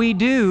 What we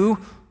do,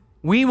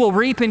 we will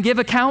reap and give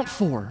account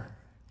for.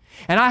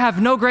 And I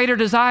have no greater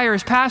desire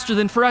as pastor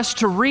than for us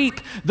to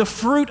reap the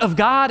fruit of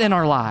God in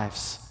our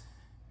lives.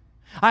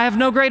 I have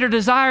no greater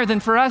desire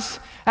than for us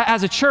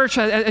as a church,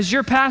 as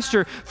your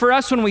pastor, for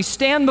us when we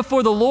stand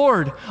before the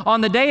Lord on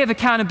the day of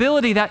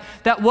accountability,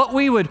 that what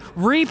we would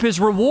reap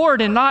is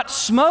reward and not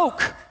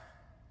smoke.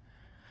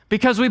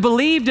 because we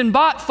believed and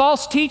bought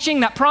false teaching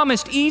that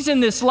promised ease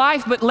in this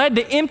life but led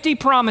to empty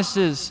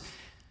promises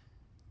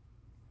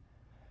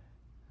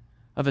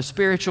of a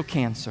spiritual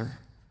cancer.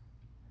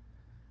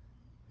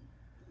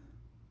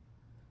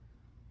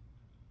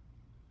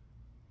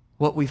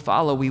 What we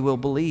follow, we will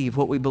believe.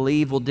 What we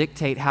believe will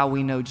dictate how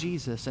we know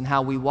Jesus and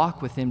how we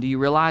walk with Him. Do you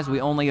realize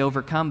we only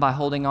overcome by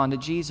holding on to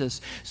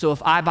Jesus? So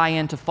if I buy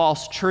into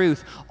false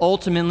truth,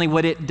 ultimately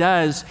what it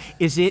does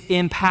is it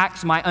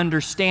impacts my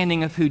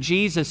understanding of who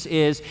Jesus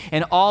is,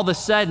 and all of a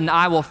sudden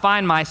I will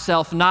find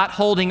myself not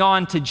holding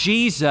on to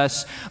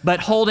Jesus,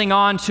 but holding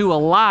on to a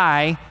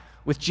lie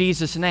with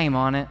Jesus' name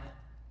on it.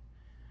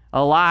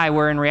 A lie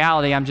where in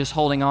reality I'm just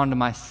holding on to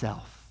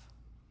myself.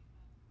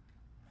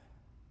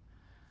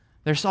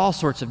 There's all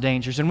sorts of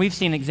dangers, and we've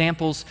seen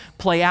examples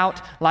play out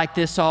like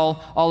this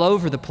all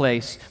over the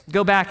place.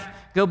 Go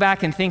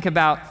back and think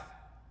about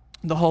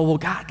the whole, well,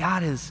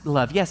 God is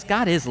love. Yes,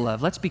 God is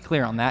love. Let's be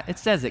clear on that. It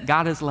says it,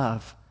 God is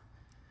love.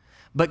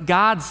 But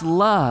God's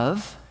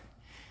love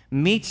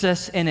meets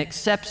us and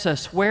accepts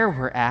us where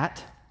we're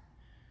at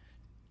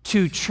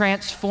to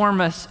transform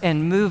us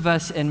and move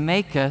us and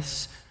make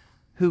us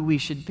who we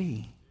should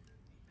be.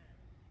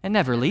 It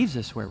never leaves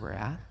us where we're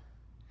at.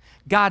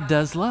 God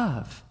does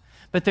love.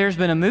 But there's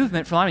been a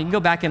movement for a long time. You can go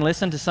back and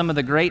listen to some of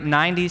the great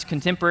 90s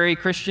contemporary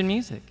Christian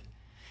music.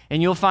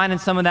 And you'll find in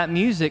some of that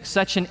music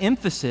such an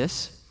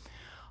emphasis,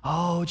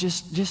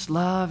 just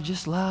love,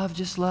 just love,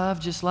 just love,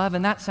 just love.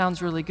 And that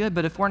sounds really good.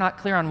 But if we're not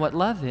clear on what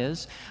love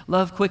is,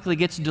 love quickly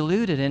gets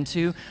diluted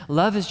into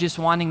love is just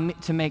wanting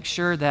to make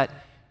sure that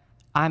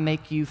I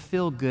make you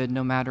feel good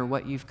no matter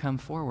what you've come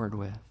forward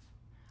with.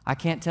 I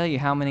can't tell you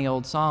how many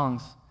old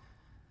songs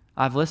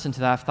I've listened to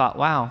that I've thought,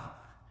 wow,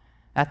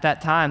 at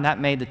that time, that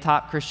made the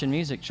top Christian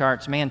music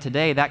charts. Man,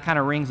 today, that kind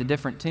of rings a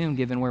different tune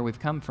given where we've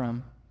come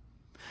from.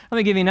 Let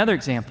me give you another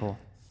example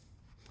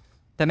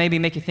that maybe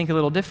make you think a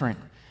little different.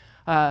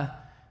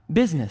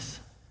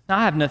 Business. Now,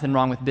 I have nothing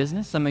wrong with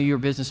business. Some of you are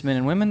businessmen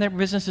and women. Their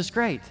business is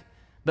great.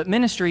 But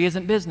ministry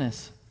isn't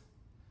business.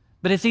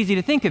 But it's easy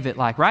to think of it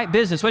like, right?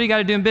 Business, what do you got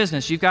to do in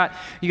business? You got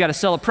to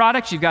sell a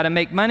product. You've got to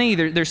make money.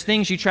 There's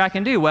things you track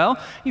and do. Well,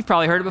 you've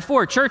probably heard it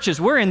before.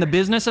 Churches, we're in the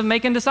business of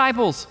making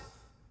disciples.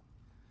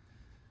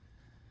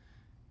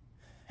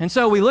 And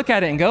so we look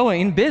at it and go,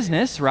 in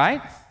business,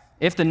 right?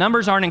 If the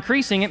numbers aren't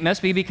increasing, it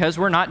must be because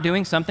we're not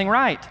doing something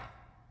right.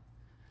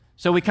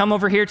 So we come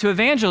over here to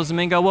evangelism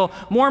and go, well,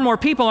 more and more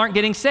people aren't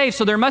getting saved,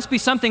 so there must be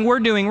something we're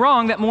doing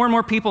wrong that more and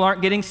more people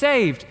aren't getting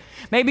saved.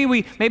 Maybe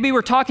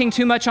we're talking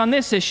too much on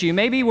this issue.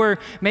 Maybe we're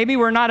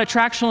not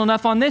attractional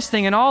enough on this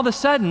thing. And all of a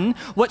sudden,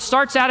 what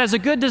starts out as a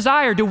good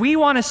desire, do we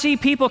want to see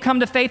people come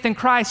to faith in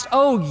Christ?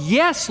 Oh,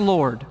 yes,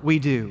 Lord, we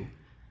do.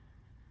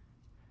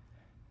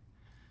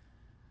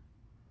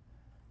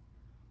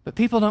 But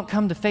people don't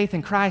come to faith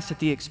in Christ at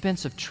the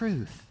expense of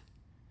truth.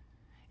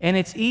 And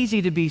it's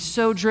easy to be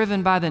so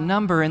driven by the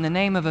number in the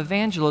name of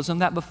evangelism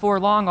that before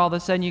long, all of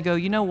a sudden you go,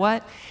 you know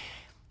what?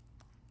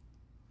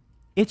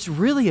 It's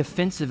really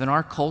offensive in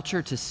our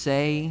culture to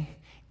say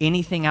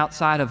anything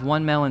outside of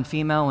one male and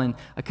female and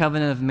a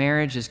covenant of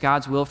marriage is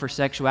God's will for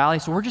sexuality,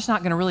 so we're just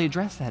not going to really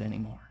address that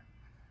anymore.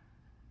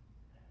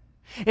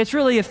 It's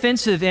really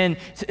offensive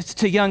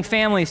to young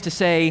families to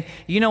say,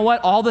 you know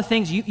what, all the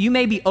things, you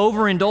may be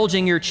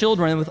overindulging your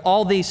children with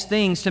all these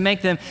things to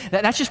make them,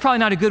 that's just probably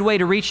not a good way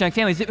to reach young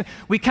families.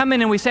 We come in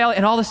and we say,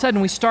 and all of a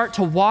sudden we start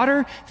to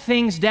water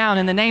things down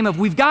in the name of,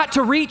 we've got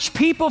to reach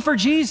people for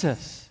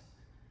Jesus.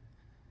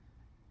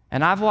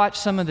 And I've watched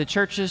some of the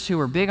churches who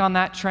were big on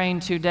that train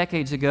 2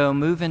 decades ago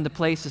move into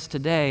places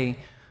today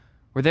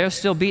where they're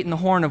still beating the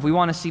horn of we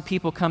want to see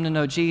people come to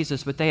know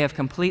Jesus, but they have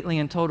completely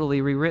and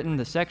totally rewritten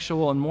the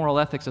sexual and moral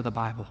ethics of the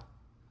Bible.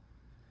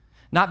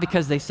 Not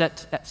because they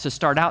set to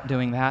start out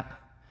doing that,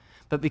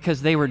 but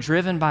because they were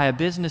driven by a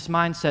business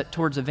mindset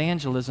towards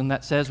evangelism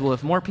that says, well,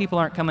 if more people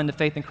aren't coming to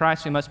faith in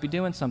Christ, we must be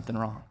doing something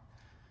wrong.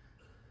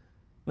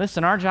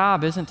 Listen, our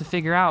job isn't to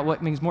figure out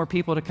what means more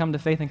people to come to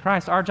faith in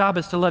Christ. Our job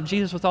is to love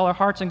Jesus with all our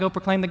hearts and go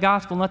proclaim the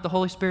gospel and let the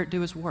Holy Spirit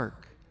do His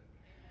work.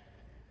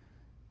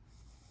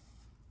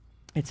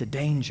 It's a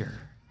danger.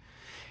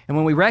 And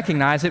when we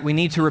recognize it, we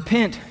need to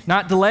repent,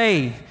 not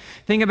delay.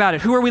 Think about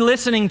it. Who are we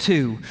listening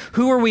to?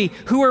 Who are we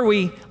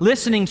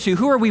listening to?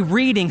 Who are we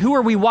reading? Who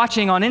are we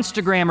watching on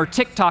Instagram or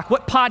TikTok?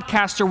 What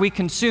podcasts are we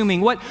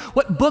consuming? What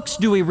books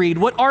do we read?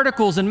 What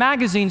articles and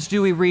magazines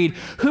do we read?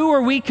 Who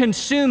are we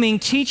consuming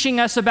teaching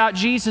us about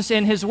Jesus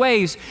and His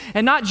ways?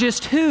 And not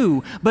just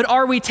who, but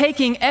are we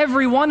taking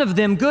every one of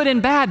them, good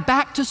and bad,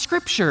 back to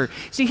Scripture?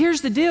 See,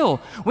 here's the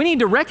deal. We need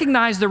to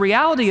recognize the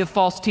reality of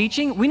false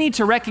teaching. We need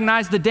to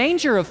recognize the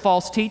danger of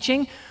false teaching,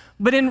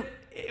 but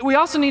we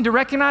also need to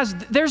recognize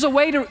there's a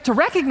way to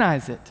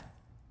recognize it.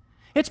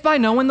 It's by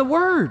knowing the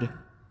Word.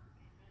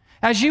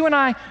 As you and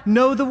I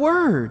know the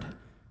Word,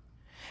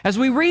 as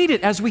we read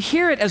it, as we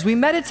hear it, as we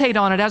meditate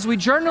on it, as we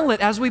journal it,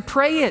 as we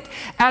pray it,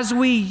 as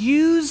we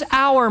use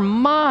our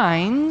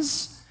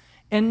minds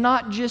and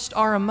not just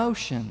our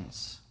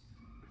emotions.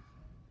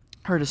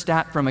 Heard a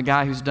stat from a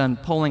guy who's done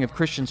polling of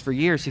Christians for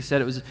years. He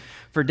said it was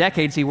for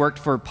decades he worked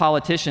for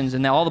politicians,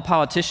 and all the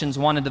politicians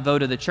wanted the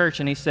vote of the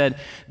church. And he said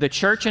the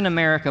church in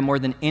America, more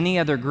than any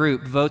other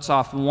group, votes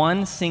off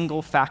one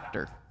single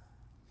factor.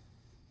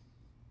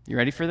 You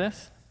ready for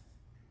this?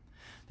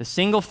 The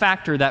single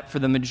factor that for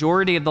the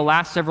majority of the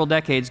last several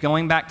decades,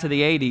 going back to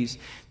the 80s,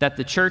 that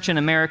the church in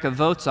America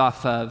votes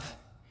off of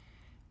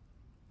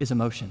is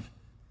emotion.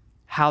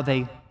 How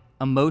they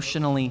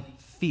emotionally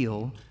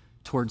feel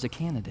towards a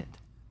candidate.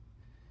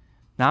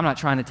 Now, I'm not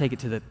trying to take it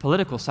to the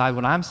political side.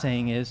 What I'm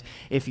saying is,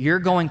 if you're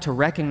going to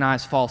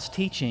recognize false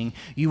teaching,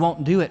 you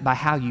won't do it by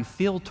how you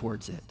feel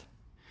towards it.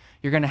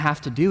 You're going to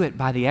have to do it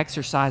by the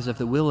exercise of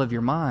the will of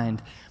your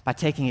mind, by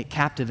taking it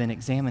captive and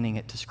examining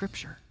it to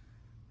Scripture.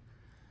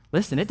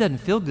 Listen, it doesn't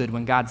feel good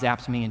when God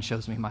zaps me and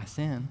shows me my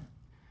sin,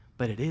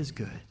 but it is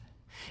good.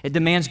 It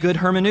demands good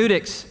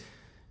hermeneutics,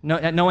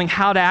 knowing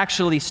how to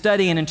actually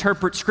study and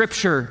interpret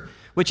Scripture,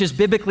 which is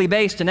biblically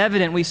based and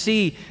evident. We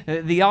see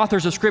the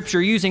authors of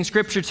Scripture using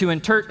Scripture to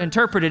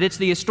interpret it. It's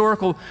the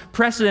historical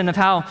precedent of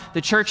how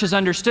the church has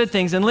understood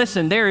things. And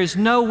listen, there is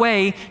no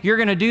way you're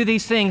going to do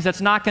these things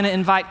that's not going to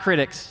invite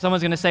critics.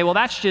 Someone's going to say, well,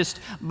 that's just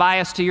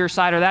biased to your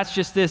side, or that's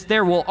just this.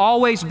 There will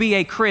always be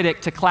a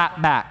critic to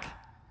clap back.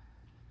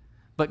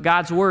 But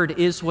God's Word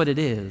is what it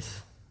is.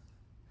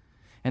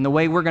 And the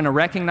way we're going to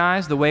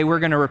recognize, the way we're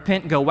going to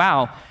repent and go,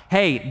 wow,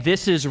 hey,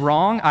 this is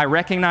wrong. I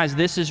recognize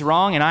this is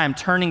wrong, and I am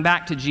turning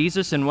back to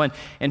Jesus and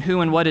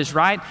who and what is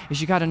right,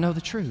 is you got to know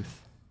the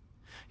truth.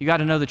 You got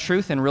to know the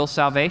truth in real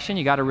salvation.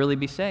 You got to really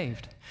be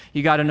saved.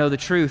 You got to know the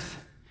truth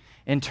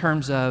in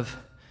terms of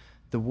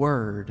the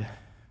Word.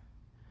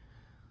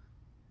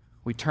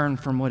 We turn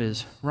from what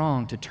is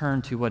wrong to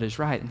turn to what is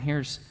right. And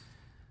here's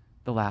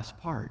the last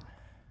part.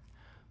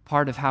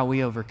 Part of how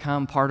we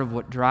overcome, part of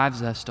what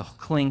drives us to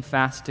cling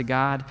fast to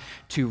God,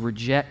 to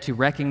reject, to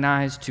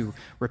recognize, to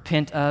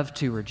repent of,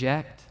 to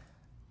reject.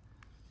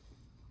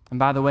 And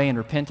by the way, in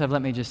repent of,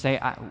 let me just say,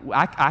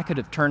 I could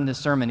have turned this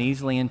sermon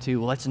easily into,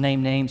 well, let's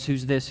name names,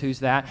 who's this, who's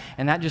that,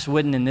 and that just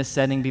wouldn't in this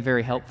setting be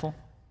very helpful.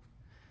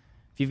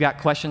 If you've got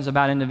questions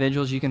about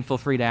individuals, you can feel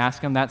free to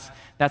ask them.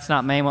 That's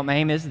not my aim. What my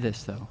aim is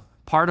this, though.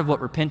 Part of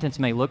what repentance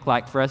may look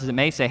like for us is it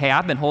may say, hey,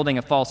 I've been holding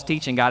a false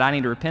teaching, God, I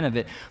need to repent of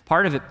it.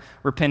 Part of it,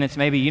 repentance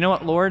may be, you know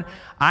what, Lord,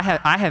 I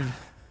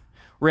have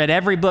read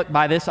every book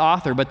by this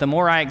author, but the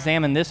more I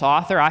examine this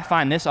author, I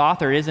find this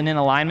author isn't in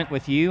alignment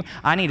with you.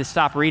 I need to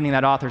stop reading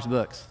that author's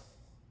books.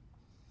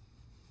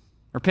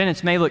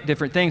 Repentance may look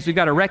different things. We've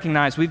got to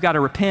recognize, we've got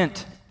to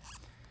repent.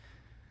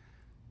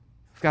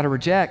 We've got to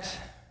reject.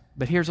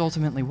 But here's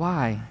ultimately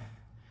why.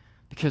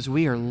 Because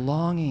we are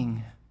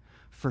longing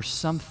for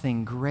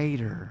something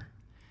greater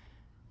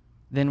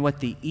than what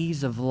the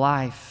ease of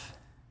life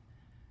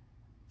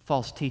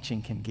false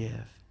teaching can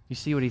give. You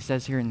see what he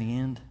says here in the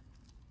end?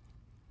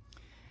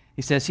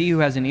 He says, he who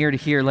has an ear to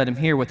hear, let him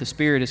hear what the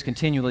Spirit is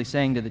continually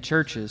saying to the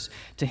churches.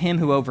 To him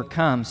who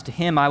overcomes, to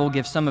him I will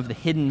give some of the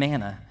hidden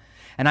manna,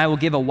 and I will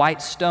give a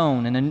white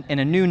stone and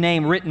a new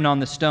name written on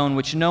the stone,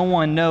 which no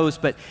one knows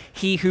but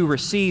he who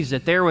receives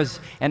it. There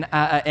was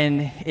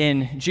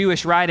in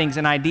Jewish writings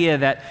an idea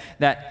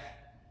that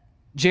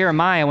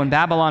Jeremiah, when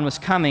Babylon was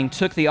coming,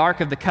 took the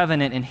Ark of the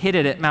Covenant and hid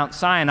it at Mount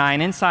Sinai,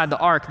 and inside the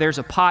Ark there's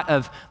a pot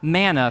of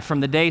manna from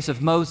the days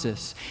of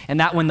Moses, and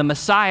that when the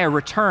Messiah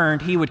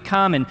returned, he would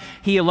come and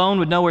he alone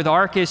would know where the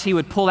Ark is. He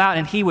would pull out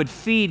and he would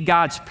feed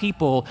God's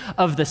people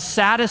of the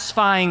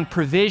satisfying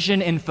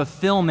provision and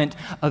fulfillment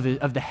of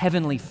the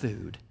heavenly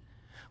food.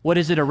 What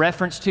is it a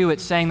reference to?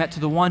 It's saying that to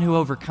the one who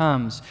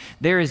overcomes,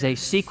 there is a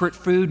secret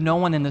food no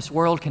one in this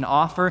world can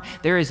offer.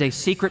 There is a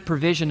secret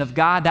provision of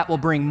God that will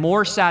bring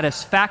more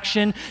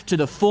satisfaction to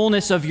the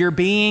fullness of your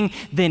being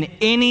than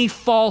any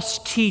false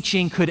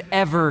teaching could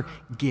ever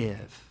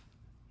give.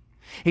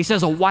 He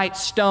says a white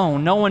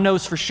stone. No one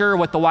knows for sure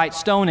what the white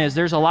stone is.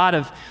 There's a lot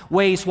of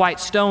ways white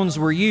stones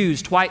were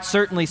used. White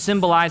certainly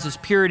symbolizes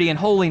purity and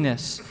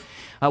holiness.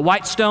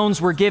 White stones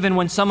were given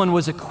when someone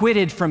was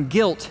acquitted from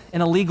guilt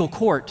in a legal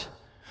court.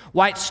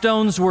 White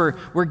stones were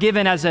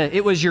given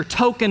it was your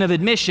token of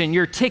admission,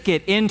 your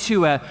ticket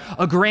into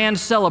a grand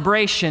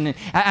celebration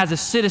as a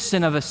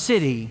citizen of a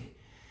city.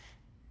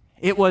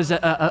 It was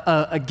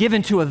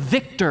given to a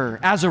victor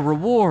as a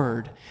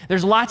reward.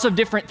 There's lots of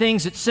different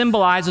things it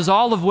symbolizes,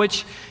 all of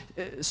which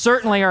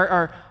certainly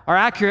are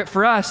accurate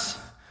for us.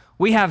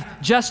 We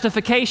have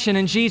justification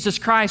in Jesus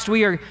Christ.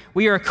 We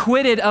are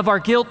acquitted of our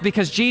guilt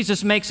because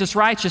Jesus makes us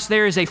righteous.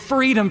 There is a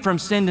freedom from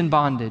sin and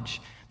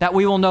bondage that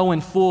we will know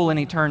in full in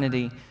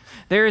eternity.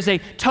 There is a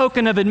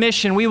token of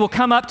admission. We will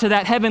come up to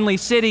that heavenly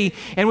city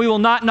and we will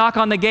not knock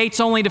on the gates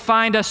only to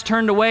find us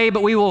turned away,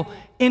 but we will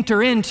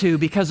enter into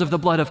because of the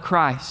blood of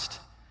Christ.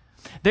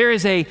 There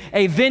is a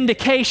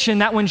vindication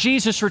that when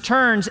Jesus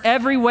returns,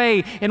 every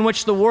way in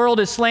which the world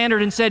is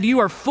slandered and said, you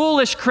are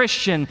foolish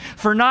Christian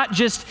for not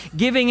just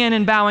giving in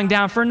and bowing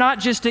down, for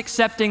not just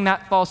accepting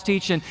that false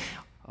teaching.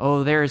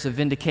 Oh, there is a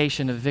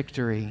vindication of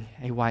victory,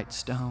 a white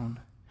stone.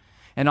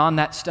 And on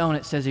that stone,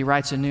 it says he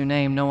writes a new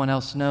name no one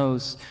else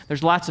knows.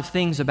 There's lots of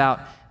things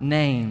about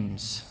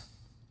names.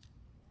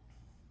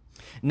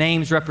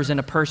 Names represent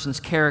a person's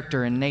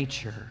character and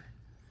nature.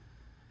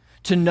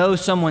 To know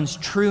someone's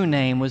true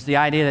name was the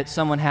idea that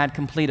someone had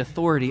complete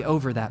authority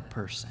over that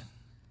person.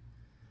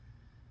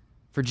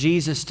 For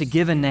Jesus to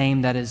give a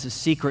name that is a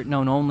secret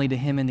known only to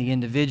him and the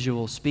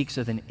individual speaks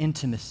of an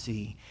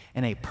intimacy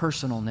and a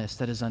personalness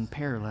that is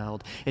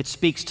unparalleled. It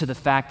speaks to the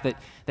fact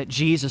that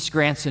Jesus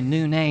grants a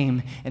new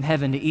name in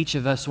heaven to each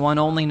of us, one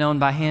only known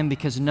by him,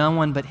 because no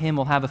one but him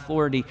will have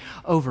authority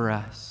over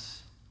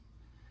us.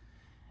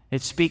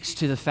 It speaks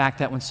to the fact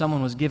that when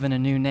someone was given a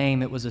new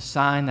name, it was a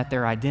sign that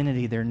their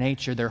identity, their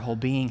nature, their whole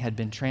being had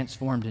been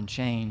transformed and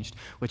changed,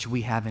 which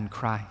we have in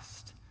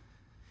Christ.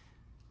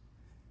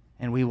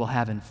 And we will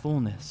have in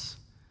fullness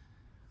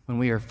when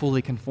we are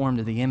fully conformed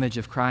to the image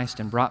of Christ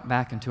and brought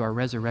back into our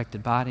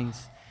resurrected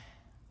bodies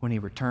when he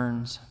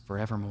returns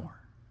forevermore.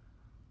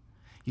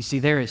 You see,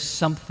 there is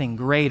something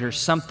greater,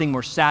 something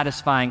more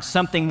satisfying,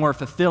 something more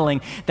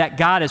fulfilling that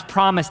God has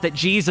promised that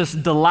Jesus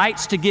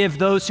delights to give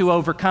those who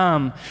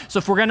overcome. So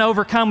if we're going to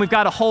overcome, we've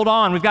got to hold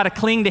on. We've got to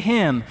cling to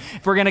him.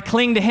 If we're going to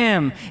cling to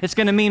him, it's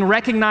going to mean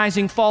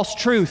recognizing false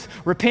truth,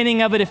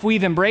 repenting of it if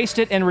we've embraced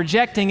it, and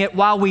rejecting it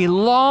while we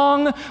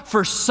long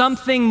for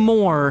something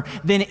more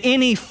than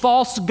any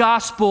false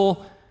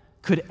gospel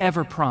could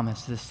ever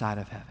promise this side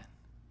of heaven.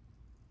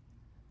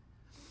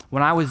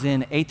 When I was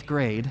in 8th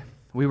grade,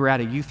 we were at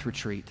a youth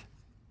retreat,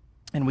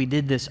 and we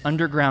did this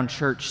underground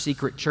church,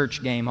 secret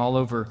church game all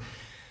over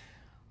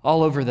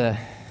the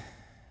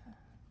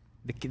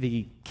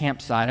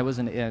campsite. It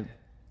wasn't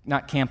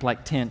not camp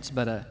like tents,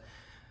 but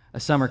a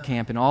summer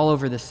camp, and all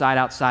over the site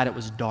outside it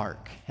was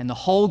dark. And the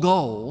whole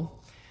goal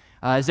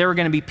is there were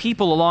going to be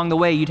people along the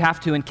way you'd have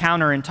to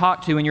encounter and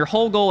talk to, and your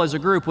whole goal as a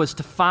group was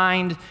to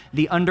find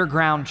the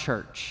underground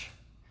church.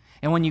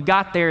 And when you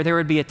got there, there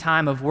would be a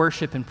time of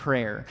worship and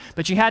prayer.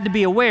 But you had to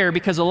be aware,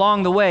 because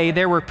along the way,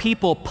 there were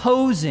people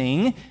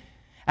posing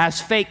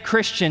as fake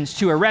Christians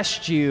to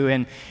arrest you.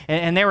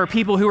 And there were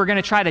people who were going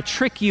to try to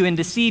trick you and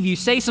deceive you,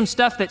 say some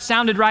stuff that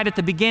sounded right at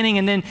the beginning,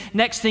 and then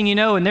next thing you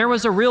know, and there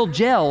was a real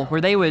jail where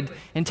they would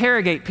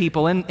interrogate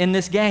people in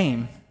this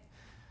game.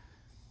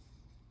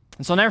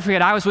 And so I'll never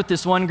forget, I was with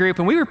this one group,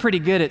 and we were pretty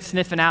good at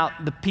sniffing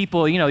out the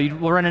people. You know,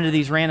 we'll run into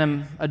these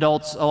random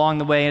adults along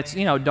the way. It's,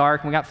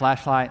 dark, and we got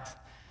flashlights.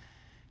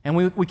 And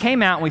we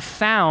came out and we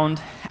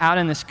found, out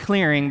in this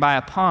clearing by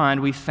a pond,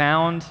 we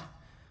found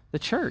the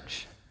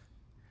church.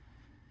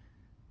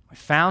 We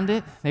found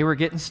it. They were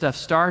getting stuff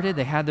started.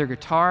 They had their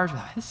guitars.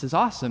 This is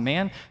awesome,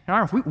 man.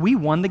 We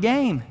won the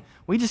game.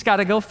 We just got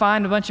to go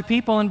find a bunch of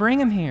people and bring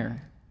them here.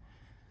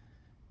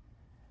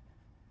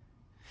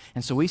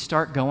 And so we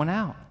start going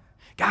out.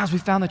 Guys, we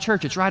found the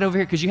church. It's right over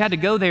here, because you had to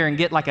go there and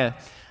get like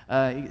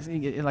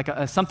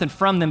something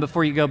from them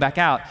before you go back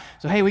out.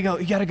 So, hey, you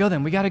got to go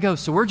then. We got to go.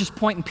 So we're just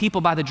pointing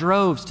people by the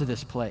droves to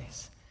this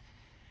place.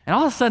 And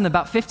all of a sudden,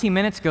 about 15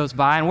 minutes goes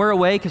by, and we're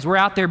away because we're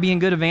out there being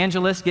good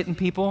evangelists, getting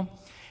people.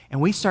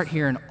 And we start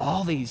hearing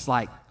all these,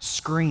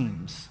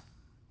 screams.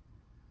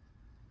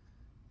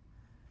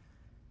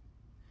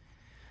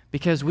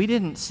 Because we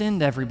didn't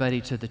send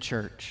everybody to the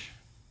church.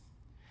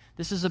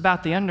 This is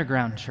about the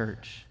underground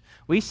church.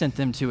 We sent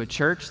them to a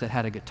church that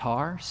had a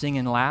guitar,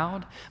 singing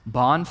loud,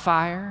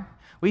 bonfire.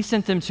 We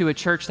sent them to a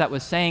church that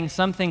was saying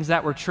some things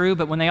that were true,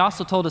 but when they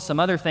also told us some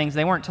other things,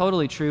 they weren't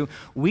totally true.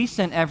 We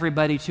sent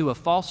everybody to a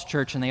false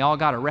church, and they all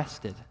got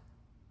arrested.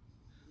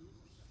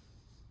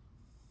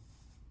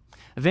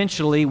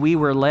 Eventually, we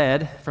were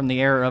led from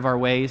the error of our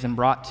ways and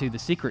brought to the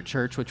secret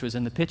church, which was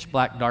in the pitch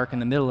black dark in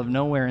the middle of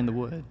nowhere in the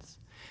woods.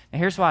 Now,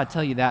 here's why I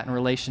tell you that in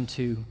relation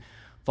to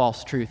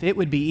false truth. It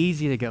would be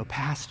easy to go,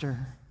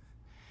 Pastor,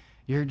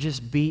 you're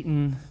just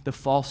beating the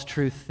false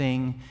truth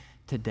thing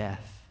to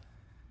death.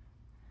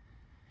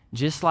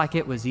 Just like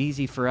it was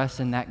easy for us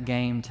in that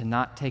game to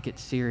not take it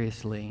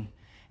seriously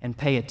and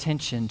pay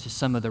attention to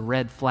some of the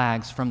red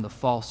flags from the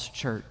false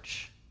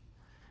church.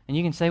 And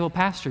you can say, well,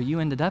 Pastor, you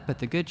ended up at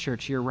the good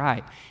church. You're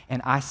right.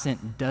 And I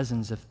sent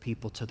dozens of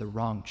people to the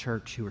wrong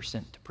church who were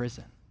sent to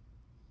prison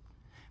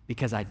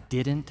because I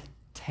didn't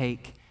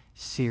take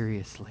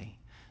seriously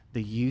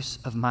the use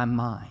of my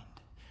mind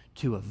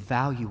to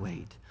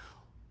evaluate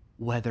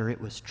whether it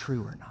was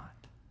true or not.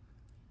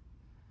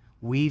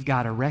 We've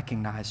got to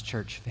recognize,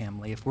 church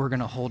family, if we're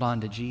going to hold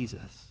on to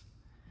Jesus,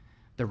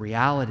 the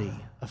reality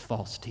of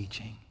false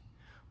teaching,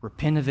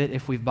 repent of it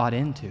if we've bought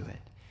into it,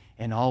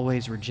 and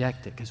always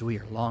reject it because we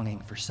are longing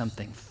for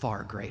something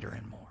far greater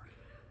and more.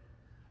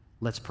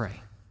 Let's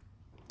pray.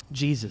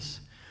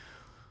 Jesus,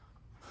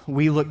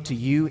 we look to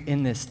you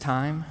in this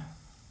time.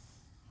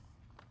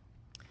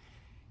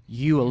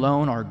 You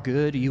alone are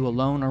good. You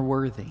alone are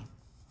worthy.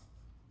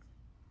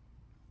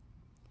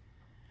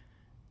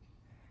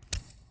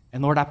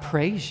 And Lord, I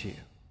praise you.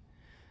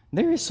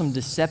 There is some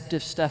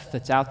deceptive stuff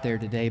that's out there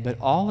today, but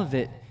all of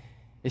it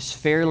is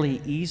fairly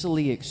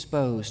easily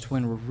exposed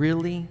when we're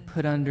really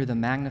put under the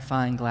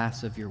magnifying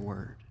glass of your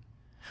word.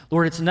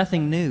 Lord, it's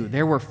nothing new.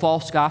 There were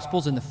false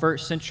gospels in the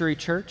first century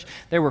church.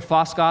 There were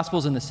false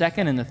gospels in the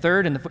second and the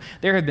third.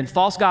 There have been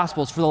false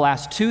gospels for the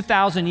last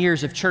 2,000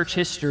 years of church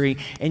history,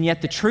 and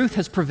yet the truth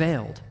has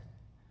prevailed.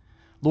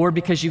 Lord,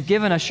 because you've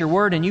given us your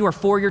word and you are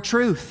for your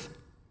truth.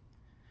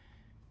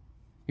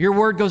 Your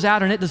word goes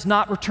out and it does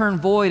not return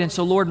void. And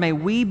so, Lord, may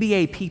we be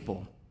a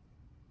people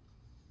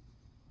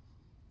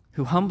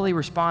who humbly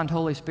respond,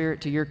 Holy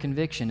Spirit, to your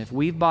conviction. If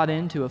we've bought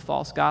into a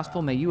false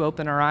gospel, may you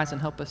open our eyes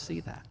and help us see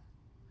that.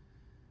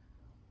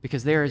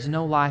 Because there is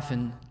no life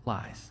in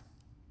lies.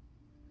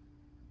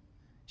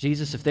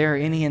 Jesus, if there are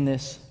any in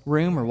this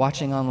room or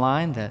watching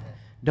online that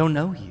don't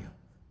know you,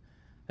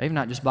 they've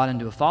not just bought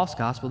into a false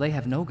gospel, they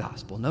have no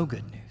gospel, no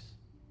good news.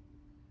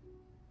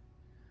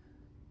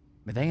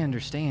 But they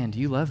understand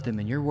you love them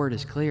and your word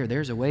is clear.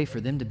 There's a way for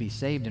them to be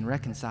saved and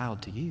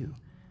reconciled to you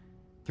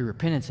through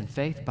repentance and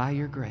faith by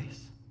your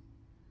grace.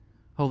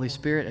 Holy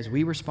Spirit, as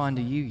we respond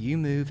to you, you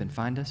move and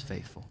find us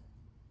faithful.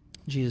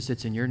 Jesus,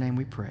 it's in your name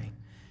we pray.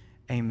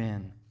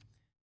 Amen.